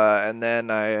 And then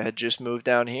I had just moved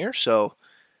down here, so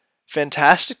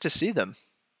fantastic to see them.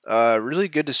 Really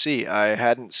good to see. I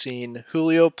hadn't seen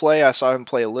Julio play. I saw him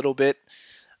play a little bit.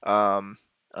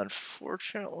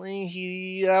 Unfortunately,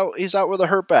 he's out with a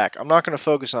hurt back. I'm not going to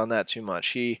focus on that too much.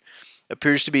 He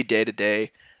appears to be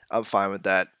day-to-day. I'm fine with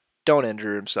that. Don't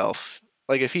injure himself.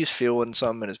 Like, if he's feeling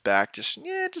something in his back, just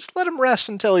let him rest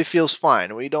until he feels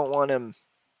fine. We don't want him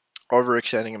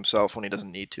overextending himself when he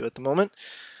doesn't need to at the moment.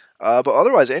 But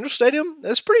otherwise, Angel Stadium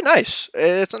is pretty nice.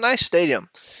 It's a nice stadium.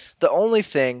 The only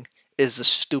thing is the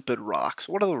stupid rocks.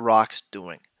 What are the rocks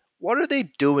doing? What are they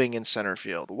doing in center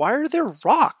field? Why are there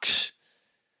rocks?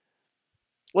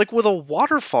 Like with a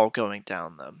waterfall going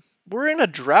down them. We're in a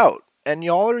drought, and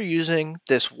y'all are using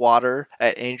this water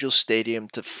at Angel Stadium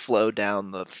to flow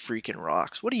down the freaking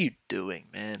rocks. What are you doing,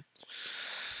 man?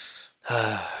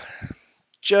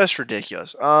 Just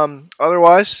ridiculous.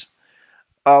 Otherwise,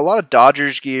 a lot of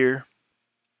Dodgers gear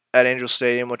at Angel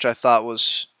Stadium, which I thought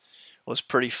was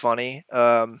pretty funny.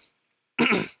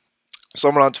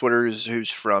 Someone on Twitter who's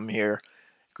from here,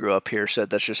 grew up here, said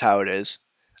that's just how it is.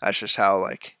 That's just how,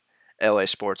 like, LA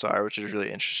sports are, which is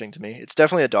really interesting to me. It's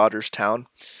definitely a Dodgers town.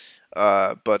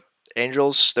 But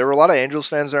Angels, there were a lot of Angels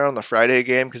fans there on the Friday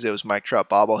game because it was Mike Trout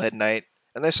bobblehead night,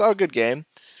 and they saw a good game.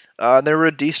 There were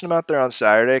a decent amount there on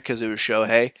Saturday because it was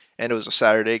Shohei and it was a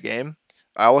Saturday game.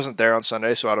 I wasn't there on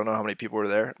Sunday, so I don't know how many people were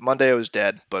there. Monday I was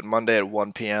dead, but Monday at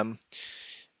 1 p.m.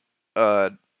 Uh,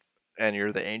 and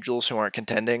you're the Angels who aren't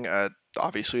contending.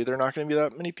 Obviously, there are not going to be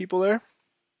that many people there.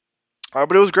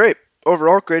 But it was great.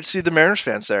 Overall, great to see the Mariners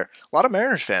fans there. A lot of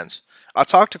Mariners fans. I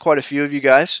talked to quite a few of you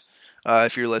guys.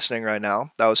 If you're listening right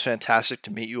now, that was fantastic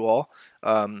to meet you all.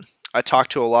 I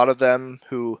talked to a lot of them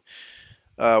who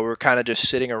were kind of just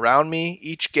sitting around me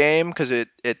each game because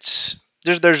it's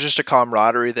there's just a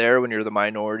camaraderie there when you're the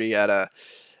minority at a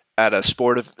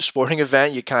sporting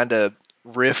event. You kind of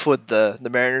riff with the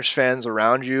Mariners fans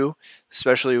around you,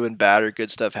 especially when bad or good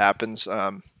stuff happens.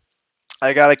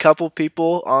 I got a couple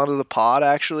people onto the pod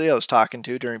actually I was talking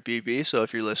to during BB, so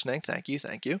if you're listening, thank you.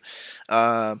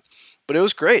 But it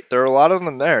was great. There were a lot of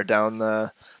them there down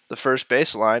the first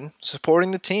baseline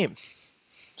supporting the team.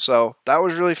 So that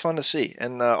was really fun to see.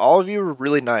 And all of you were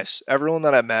really nice. Everyone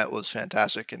that I met was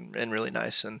fantastic and really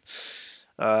nice. And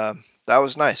that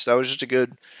was nice. That was just a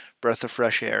good breath of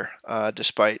fresh air,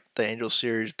 despite the Angels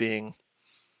series being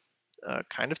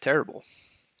kind of terrible.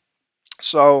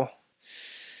 So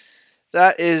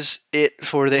that is it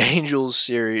for the Angels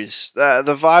series. The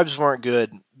vibes weren't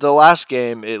good. The last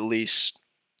game, at least,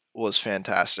 was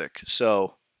fantastic.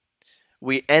 So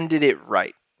we ended it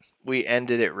right.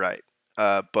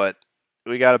 But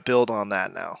we got to build on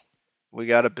that now. We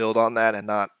got to build on that and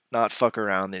not fuck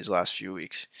around these last few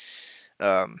weeks.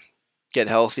 Get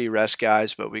healthy, rest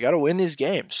guys, but we got to win these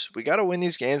games. We got to win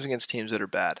these games against teams that are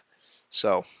bad.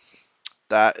 So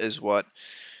that is what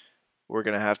we're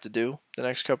going to have to do the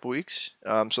next couple weeks.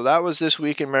 So that was this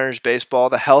week in Mariners baseball,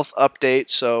 the health update.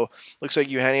 So looks like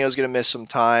Eugenio's going to miss some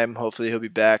time. Hopefully he'll be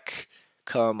back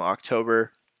come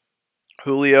October.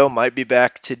 Julio might be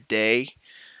back today.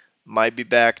 Might be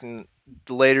back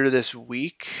later this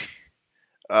week.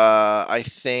 I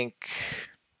think.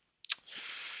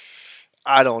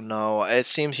 I don't know. It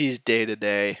seems he's day to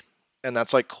day, and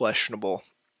that's like questionable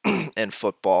in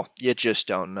football. You just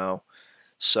don't know.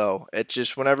 So it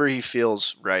just whenever he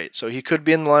feels right. So he could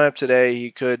be in the lineup today.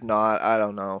 He could not. I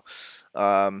don't know.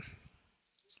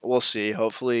 We'll see.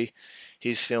 Hopefully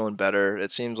he's feeling better.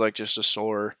 It seems like just a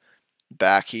sore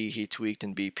back he tweaked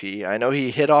in BP. I know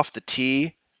he hit off the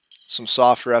tee, some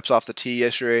soft reps off the tee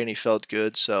yesterday, and he felt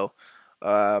good. So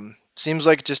seems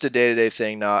like just a day-to-day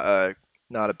thing, not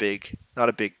a big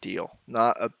deal.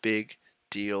 Not a big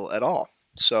deal at all.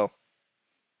 So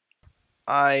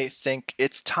I think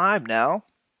it's time now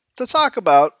to talk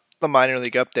about the minor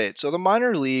league update. So the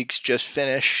minor leagues just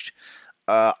finished.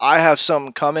 I have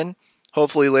some coming,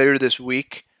 hopefully later this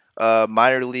week. The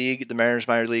Mariners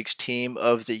minor leagues team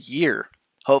of the year.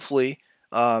 Hopefully,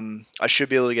 I should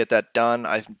be able to get that done.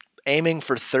 I'm aiming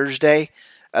for Thursday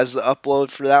as the upload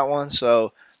for that one,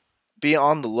 so be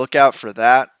on the lookout for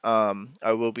that.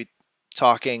 I will be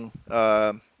talking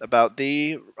about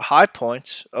the high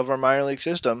points of our minor league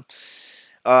system.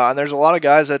 And there's a lot of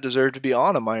guys that deserve to be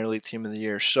on a minor league team of the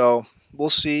year. So we'll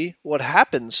see what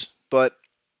happens. But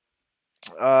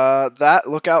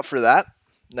look out for that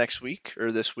next week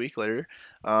or this week later.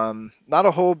 Not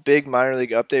a whole big minor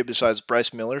league update besides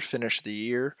Bryce Miller finished the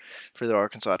year for the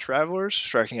Arkansas Travelers,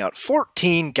 striking out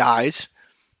 14 guys.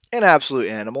 An absolute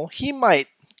animal. He might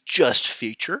just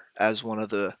feature as one of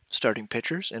the starting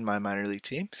pitchers in my minor league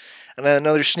team. And then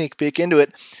another sneak peek into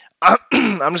it. I'm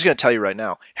just going to tell you right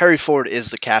now, Harry Ford is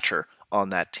the catcher on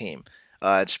that team.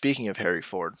 And speaking of Harry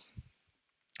Ford,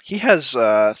 he has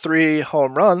 3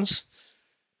 home runs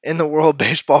in the World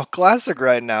Baseball Classic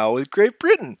right now with Great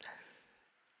Britain.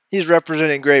 He's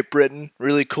representing Great Britain.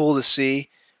 Really cool to see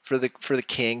for the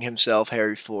king himself,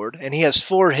 Harry Ford. And he has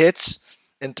 4 hits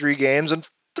in 3 games, and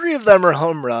 3 of them are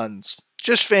home runs.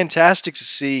 Just fantastic to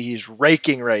see. He's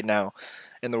raking right now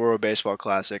in the World Baseball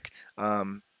Classic.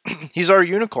 He's our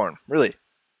unicorn, really.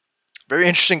 Very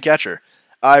interesting catcher.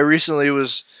 I recently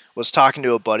was talking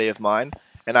to a buddy of mine,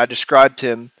 and I described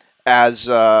him as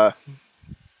like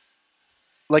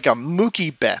a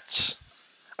Mookie Betts.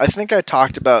 I think I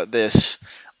talked about this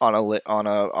on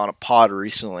a pod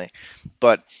recently,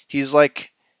 but he's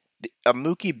like a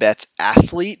Mookie Betts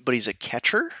athlete, but he's a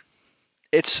catcher.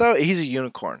 He's a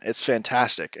unicorn. It's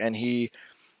fantastic, and he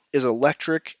is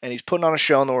electric, and he's putting on a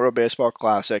show in the World Baseball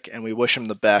Classic, and we wish him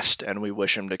the best, and we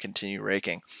wish him to continue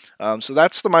raking. So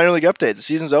that's the minor league update. The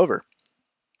season's over.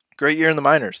 Great year in the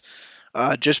minors.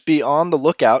 Just be on the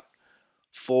lookout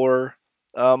for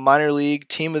minor league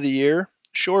team of the year.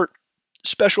 Short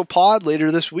special pod later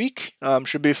this week.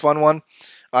 Should be a fun one.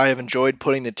 I have enjoyed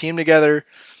putting the team together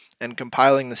and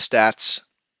compiling the stats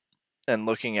and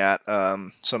looking at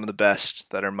some of the best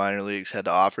that our minor leagues had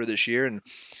to offer this year. And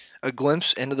a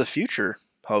glimpse into the future,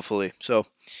 hopefully. So,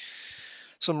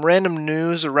 some random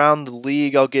news around the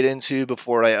league I'll get into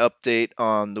before I update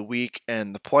on the week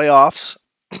and the playoffs.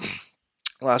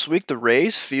 Last week, the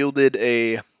Rays fielded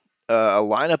a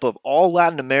lineup of all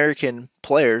Latin American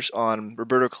players on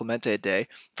Roberto Clemente Day.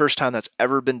 First time that's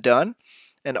ever been done.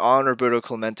 And on Roberto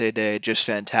Clemente Day, just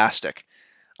fantastic.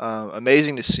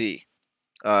 Amazing to see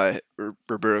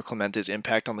Roberto Clemente's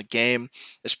impact on the game,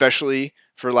 especially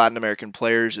for Latin American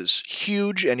players, is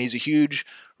huge, and he's a huge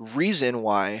reason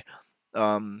why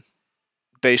um,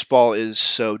 baseball is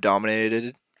so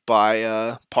dominated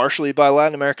by partially by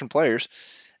Latin American players,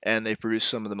 and they produce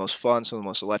some of the most fun, some of the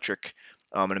most electric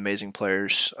and amazing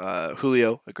players.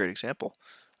 Julio, a great example.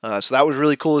 So that was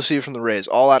really cool to see from the Rays.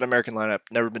 All Latin American lineup,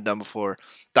 never been done before.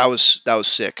 That was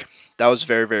sick. That was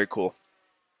very, very cool.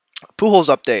 Pujols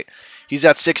update. He's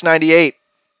at 698.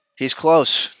 He's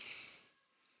close.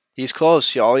 He's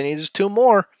close. All he needs is two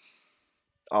more.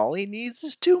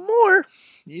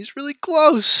 He's really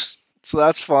close. So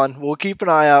that's fun. We'll keep an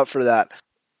eye out for that.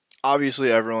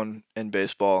 Obviously, everyone in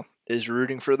baseball is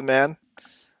rooting for the man.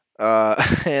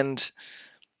 And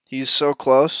he's so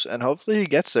close, and hopefully he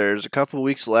gets there. There's a couple of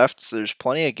weeks left. So there's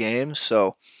plenty of games,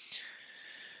 so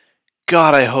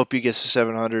God, I hope he gets to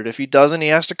 700. If he doesn't, he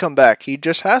has to come back. He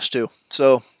just has to.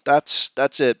 So that's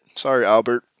it. Sorry,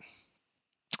 Albert.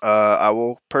 I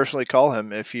will personally call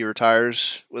him if he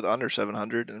retires with under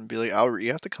 700 and be like, Albert,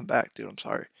 you have to come back, dude. I'm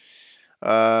sorry.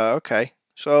 Okay.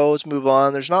 So let's move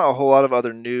on. There's not a whole lot of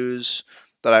other news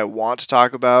that I want to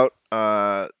talk about,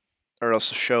 or else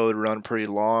the show would run pretty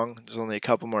long. There's only a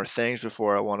couple more things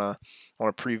before I want to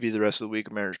preview the rest of the week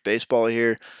of Mariners baseball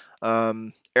here.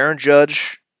 Aaron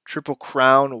Judge, Triple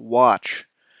Crown watch.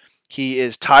 He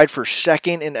is tied for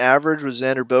second in average with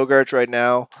Xander Bogaerts right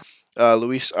now.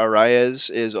 Luis Arias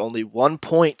is only 1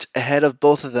 point ahead of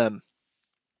both of them.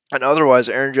 And otherwise,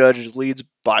 Aaron Judge leads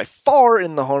by far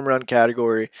in the home run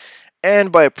category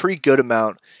and by a pretty good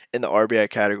amount in the RBI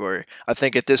category. I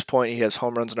think at this point he has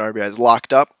home runs and RBIs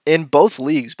locked up in both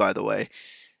leagues, by the way.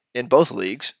 In both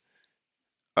leagues.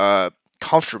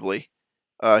 Comfortably.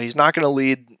 He's not going to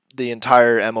lead the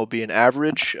entire MLB in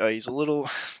average. He's a little,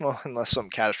 well, unless something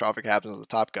catastrophic happens with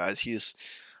the top guys, he's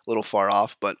a little far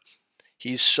off, but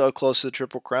he's so close to the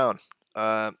Triple Crown.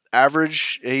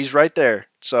 Average, he's right there.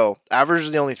 So average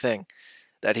is the only thing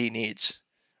that he needs,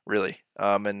 really.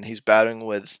 And he's batting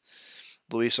with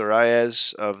Luis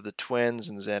Arias of the Twins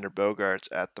and Xander Bogaerts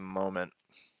at the moment.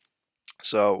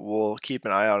 So we'll keep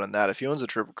an eye out on that. If he wins the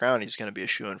Triple Crown, he's going to be a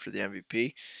shoo-in for the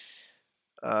MVP.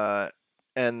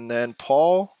 And then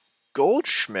Paul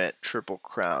Goldschmidt Triple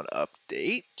Crown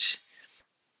update.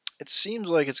 It seems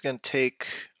like it's going to take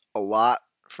a lot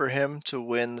for him to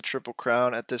win the Triple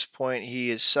Crown at this point. He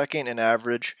is second in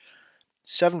average,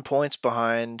 7 points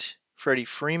behind Freddie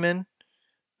Freeman,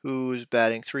 who's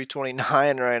batting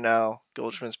 .329 right now.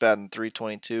 Goldschmidt's batting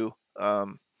 .322.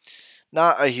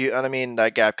 Not a huge. I mean,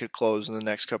 that gap could close in the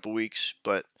next couple weeks,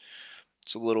 but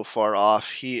it's a little far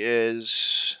off. He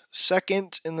is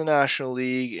second in the National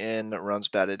League in runs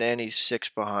batted in. He's 6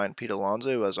 behind Pete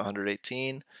Alonso, who has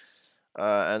 118.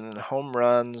 And home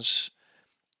runs,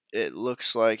 it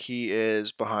looks like he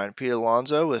is behind Pete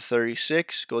Alonso with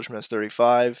 36. Goldschmidt has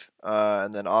 35.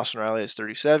 And then Austin Riley has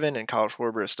 37. And Kyle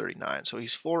Schwarber has 39. So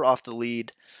he's 4 off the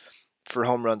lead for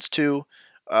home runs, too.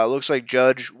 Looks like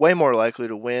Judge, way more likely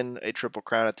to win a Triple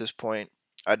Crown at this point.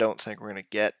 I don't think we're going to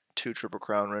get 2 Triple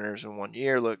Crown winners in 1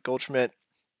 year. Look, Goldschmidt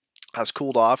has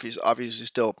cooled off. He's obviously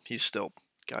he's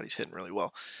hitting really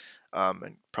well.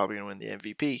 And probably going to win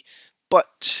the MVP.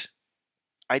 But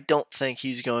I don't think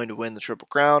he's going to win the Triple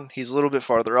Crown. He's a little bit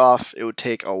farther off. It would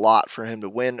take a lot for him to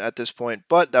win at this point,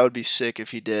 but that would be sick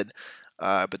if he did.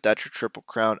 But that's your Triple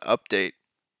Crown update.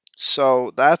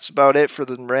 So that's about it for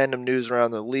the random news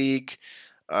around the league.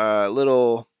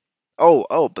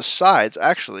 Besides,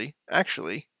 actually,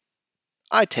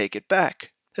 I take it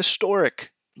back.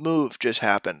 Historic move just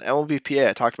happened. MLBPA,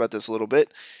 I talked about this a little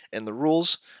bit in the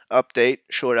rules update,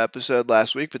 short episode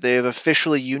last week, but they have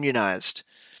officially unionized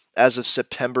as of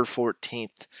September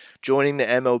 14th, joining the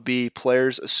MLB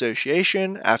Players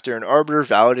Association after an arbiter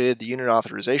validated the union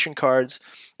authorization cards,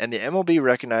 and the MLB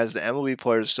recognized the MLB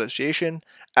Players Association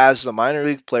as the minor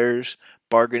league players'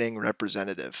 bargaining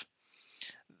representative.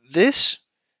 This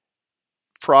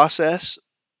process,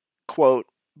 quote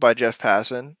by Jeff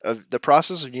Passan, of the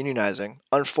process of unionizing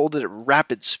unfolded at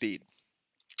rapid speed,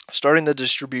 starting the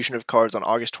distribution of cards on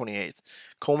August 28th,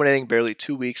 culminating barely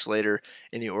 2 weeks later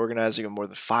in the organizing of more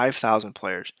than 5,000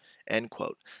 players, end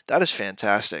quote. That is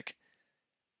fantastic.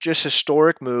 Just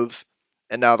historic move,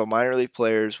 and now the minor league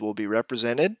players will be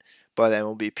represented by the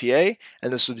MLBPA,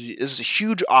 and this is a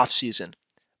huge offseason,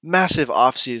 massive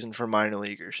offseason for minor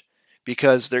leaguers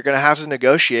because they're going to have to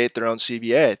negotiate their own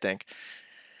CBA, I think.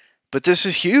 But this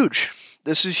is huge.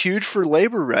 This is huge for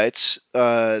labor rights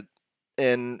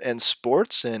in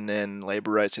sports and in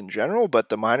labor rights in general. But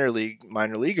the minor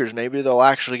leaguers, maybe they'll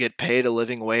actually get paid a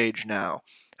living wage now.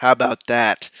 How about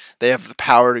that? They have the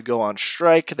power to go on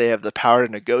strike. They have the power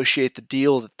to negotiate the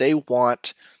deal that they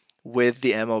want with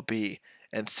the MLB.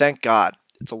 And thank God.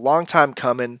 It's a long time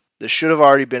coming. This should have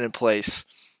already been in place.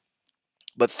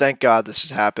 But thank God this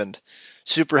has happened.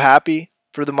 Super happy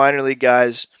for the minor league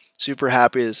guys. Super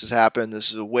happy this has happened.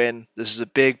 This is a win. This is a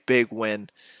big, big win.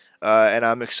 And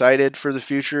I'm excited for the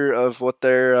future of what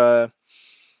they're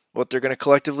going to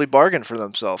collectively bargain for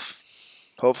themselves.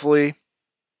 Hopefully,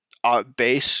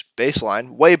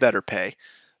 baseline, way better pay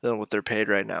than what they're paid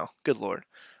right now. Good Lord.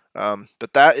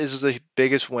 But that is the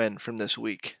biggest win from this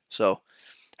week. So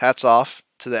hats off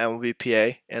to the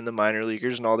MLBPA and the minor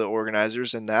leaguers and all the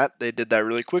organizers in that. They did that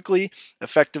really quickly,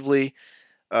 effectively,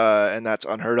 and that's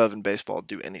unheard of in baseball,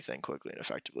 do anything quickly and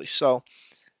effectively. So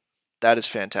that is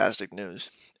fantastic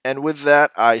news. And with that,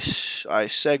 I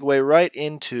segue right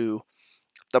into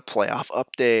the playoff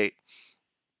update.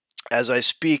 As I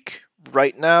speak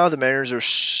right now, the Mariners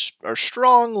are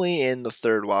strongly in the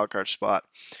third wildcard spot.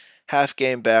 Half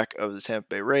game back of the Tampa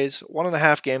Bay Rays,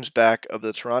 1.5 games back of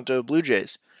the Toronto Blue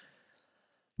Jays.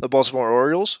 The Baltimore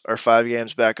Orioles are 5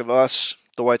 games back of us.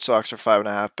 The White Sox are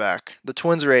 5.5 back. The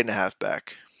Twins are 8.5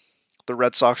 back. The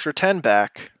Red Sox are 10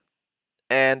 back.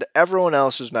 And everyone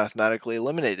else is mathematically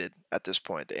eliminated at this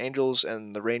point. The Angels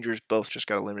and the Rangers both just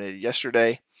got eliminated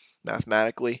yesterday,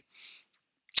 mathematically.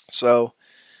 So,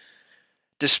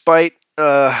 despite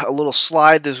a little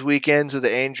slide this weekend to the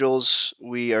Angels,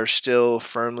 we are still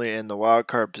firmly in the wild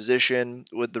card position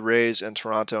with the Rays and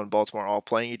Toronto and Baltimore all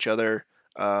playing each other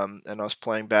and us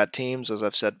playing bad teams. As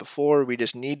I've said before, we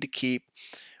just need to keep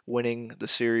winning the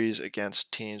series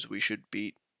against teams we should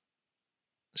beat.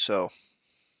 So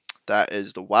that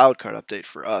is the wild card update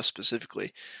for us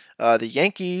specifically. The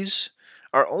Yankees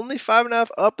are only 5.5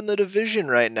 up in the division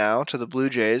right now to the Blue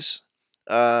Jays.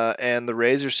 And the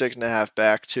Rays are 6.5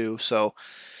 back too. So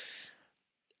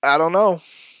I don't know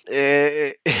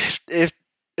if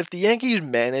the Yankees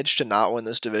manage to not win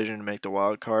this division and make the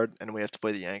wild card, and we have to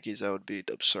play the Yankees, that would be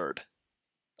absurd,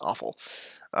 awful.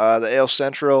 The AL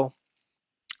Central,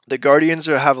 the Guardians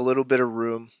have a little bit of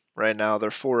room right now.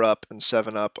 They're 4 up and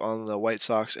 7 up on the White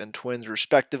Sox and Twins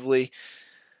respectively.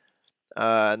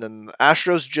 And then the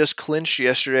Astros just clinched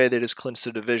yesterday. They just clinched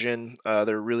the division.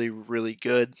 They're really, really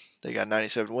good. They got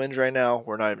 97 wins right now.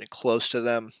 We're not even close to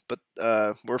them, but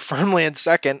we're firmly in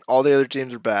second. All the other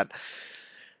teams are bad.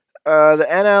 The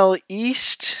NL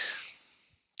East,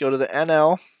 go to the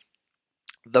NL.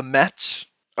 The Mets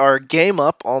are a game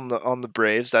up on the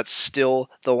Braves. That's still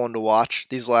the one to watch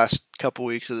these last couple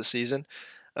weeks of the season,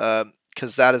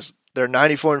 because they're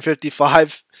 94 and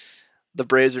 55. The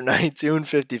Braves are 92 and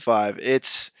 55.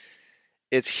 It's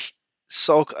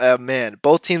so man.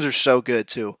 Both teams are so good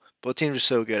too. Both teams are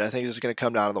so good. I think this is going to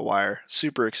come down to the wire.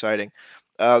 Super exciting.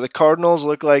 The Cardinals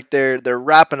look like they're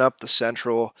wrapping up the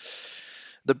Central.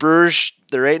 The Brewers,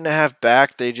 they're 8.5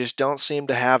 back. They just don't seem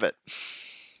to have it.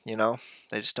 You know,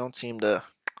 they just don't seem to.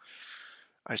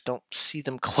 I just don't see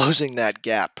them closing that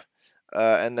gap.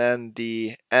 And then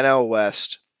the NL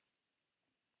West,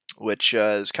 which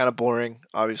is kind of boring.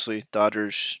 Obviously,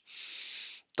 Dodgers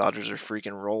are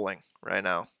freaking rolling right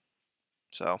now.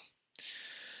 So,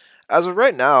 as of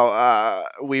right now,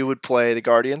 we would play the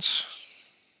Guardians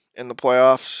in the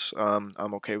playoffs.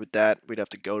 I'm okay with that. We'd have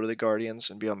to go to the Guardians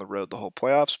and be on the road the whole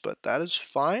playoffs, but that is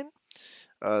fine.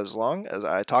 As long as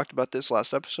I talked about this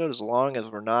last episode, as long as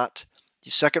we're not the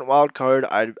second wild card,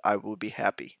 I will be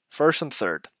happy. First and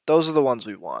third, those are the ones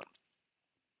we want.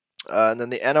 And then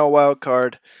the NL wild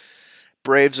card,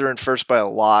 Braves are in first by a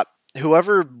lot.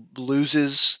 Whoever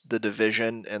loses the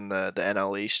division in the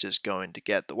NL East is going to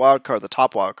get the wild card, the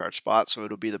top wild card spot. So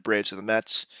it'll be the Braves or the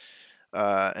Mets,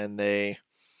 and they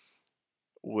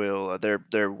will.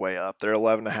 They're way up. They're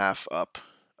 11.5 up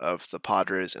of the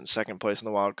Padres in second place in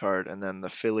the wild card, and then the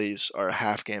Phillies are a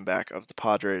half game back of the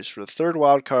Padres for the third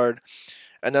wild card.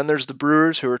 And then there's the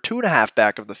Brewers, who are 2.5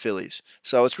 back of the Phillies.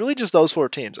 So it's really just those 4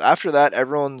 teams. After that,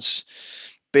 everyone's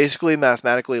basically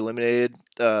mathematically eliminated.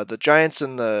 The Giants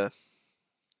and the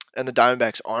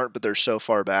Diamondbacks aren't, but they're so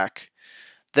far back.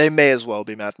 They may as well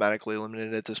be mathematically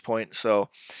eliminated at this point. So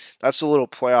that's a little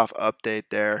playoff update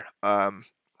there.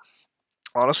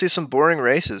 Honestly, some boring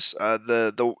races.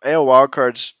 The AL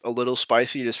wildcard's a little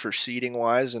spicy just for seeding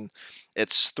wise, and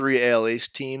it's 3 AL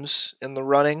East teams in the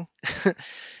running.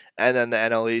 and then the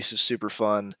NL East is super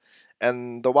fun,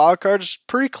 and the wild card's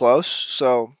pretty close.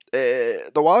 So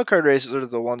the wild card races are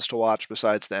the ones to watch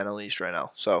besides the NL East right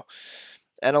now. So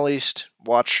NL East,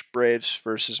 watch Braves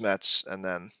versus Mets, and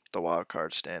then the wild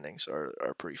card standings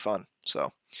are pretty fun.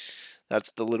 So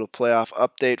that's the little playoff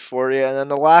update for you. And then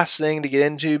the last thing to get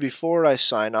into before I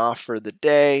sign off for the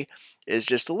day is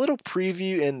just a little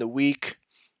preview in the week.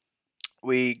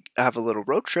 We have a little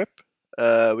road trip.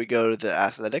 We go to the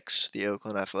Athletics, the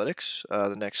Oakland Athletics,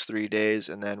 the next 3 days,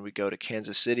 and then we go to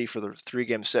Kansas City for the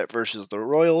 3-game set versus the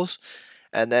Royals.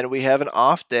 And then we have an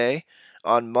off day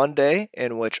on Monday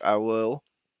in which I will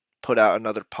put out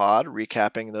another pod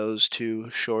recapping those 2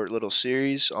 short little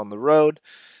series on the road.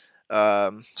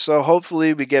 So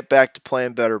hopefully we get back to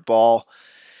playing better ball.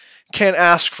 Can't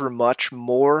ask for much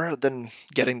more than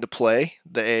getting to play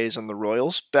the A's and the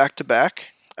Royals back to back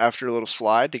after a little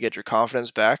slide to get your confidence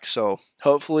back. So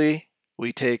hopefully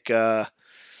we take, I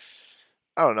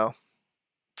don't know,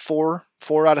 four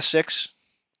out of 6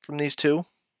 from these 2.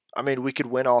 I mean, we could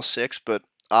win all 6, but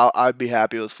I'd be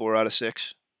happy with 4 out of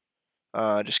 6.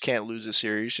 Just can't lose a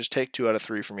series. Just take 2 out of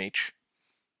 3 from each,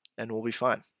 and we'll be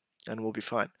fine.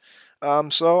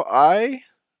 So I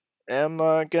am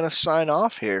gonna sign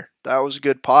off here. That was a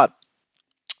good pod.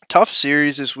 Tough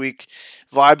series this week.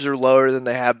 Vibes are lower than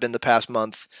they have been the past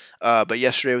month, but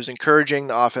yesterday was encouraging.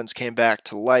 The offense came back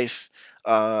to life.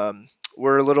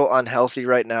 We're a little unhealthy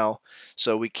right now,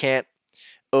 so we can't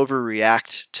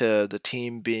overreact to the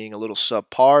team being a little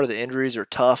subpar. The injuries are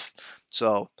tough,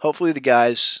 so hopefully the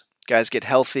guys get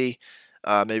healthy.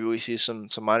 Maybe we see some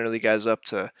minor league guys up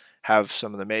to have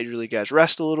some of the major league guys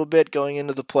rest a little bit going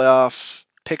into the playoff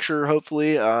picture,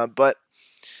 hopefully. But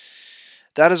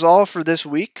that is all for this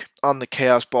week on the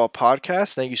Chaos Ball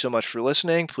podcast. Thank you so much for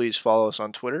listening. Please follow us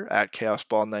on Twitter at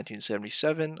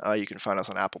ChaosBall1977. You can find us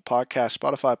on Apple Podcasts,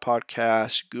 Spotify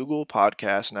Podcasts, Google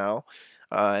Podcasts now,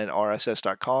 and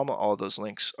RSS.com. All of those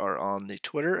links are on the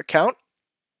Twitter account.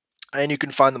 And you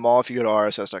can find them all if you go to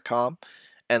RSS.com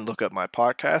and look up my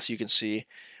podcast. You can see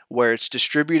where it's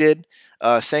distributed.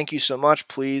 Thank you so much.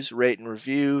 Please rate and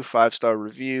review, 5-star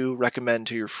review, recommend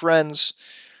to your friends.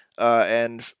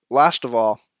 And last of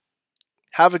all,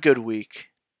 have a good week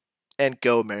and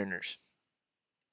go Mariners.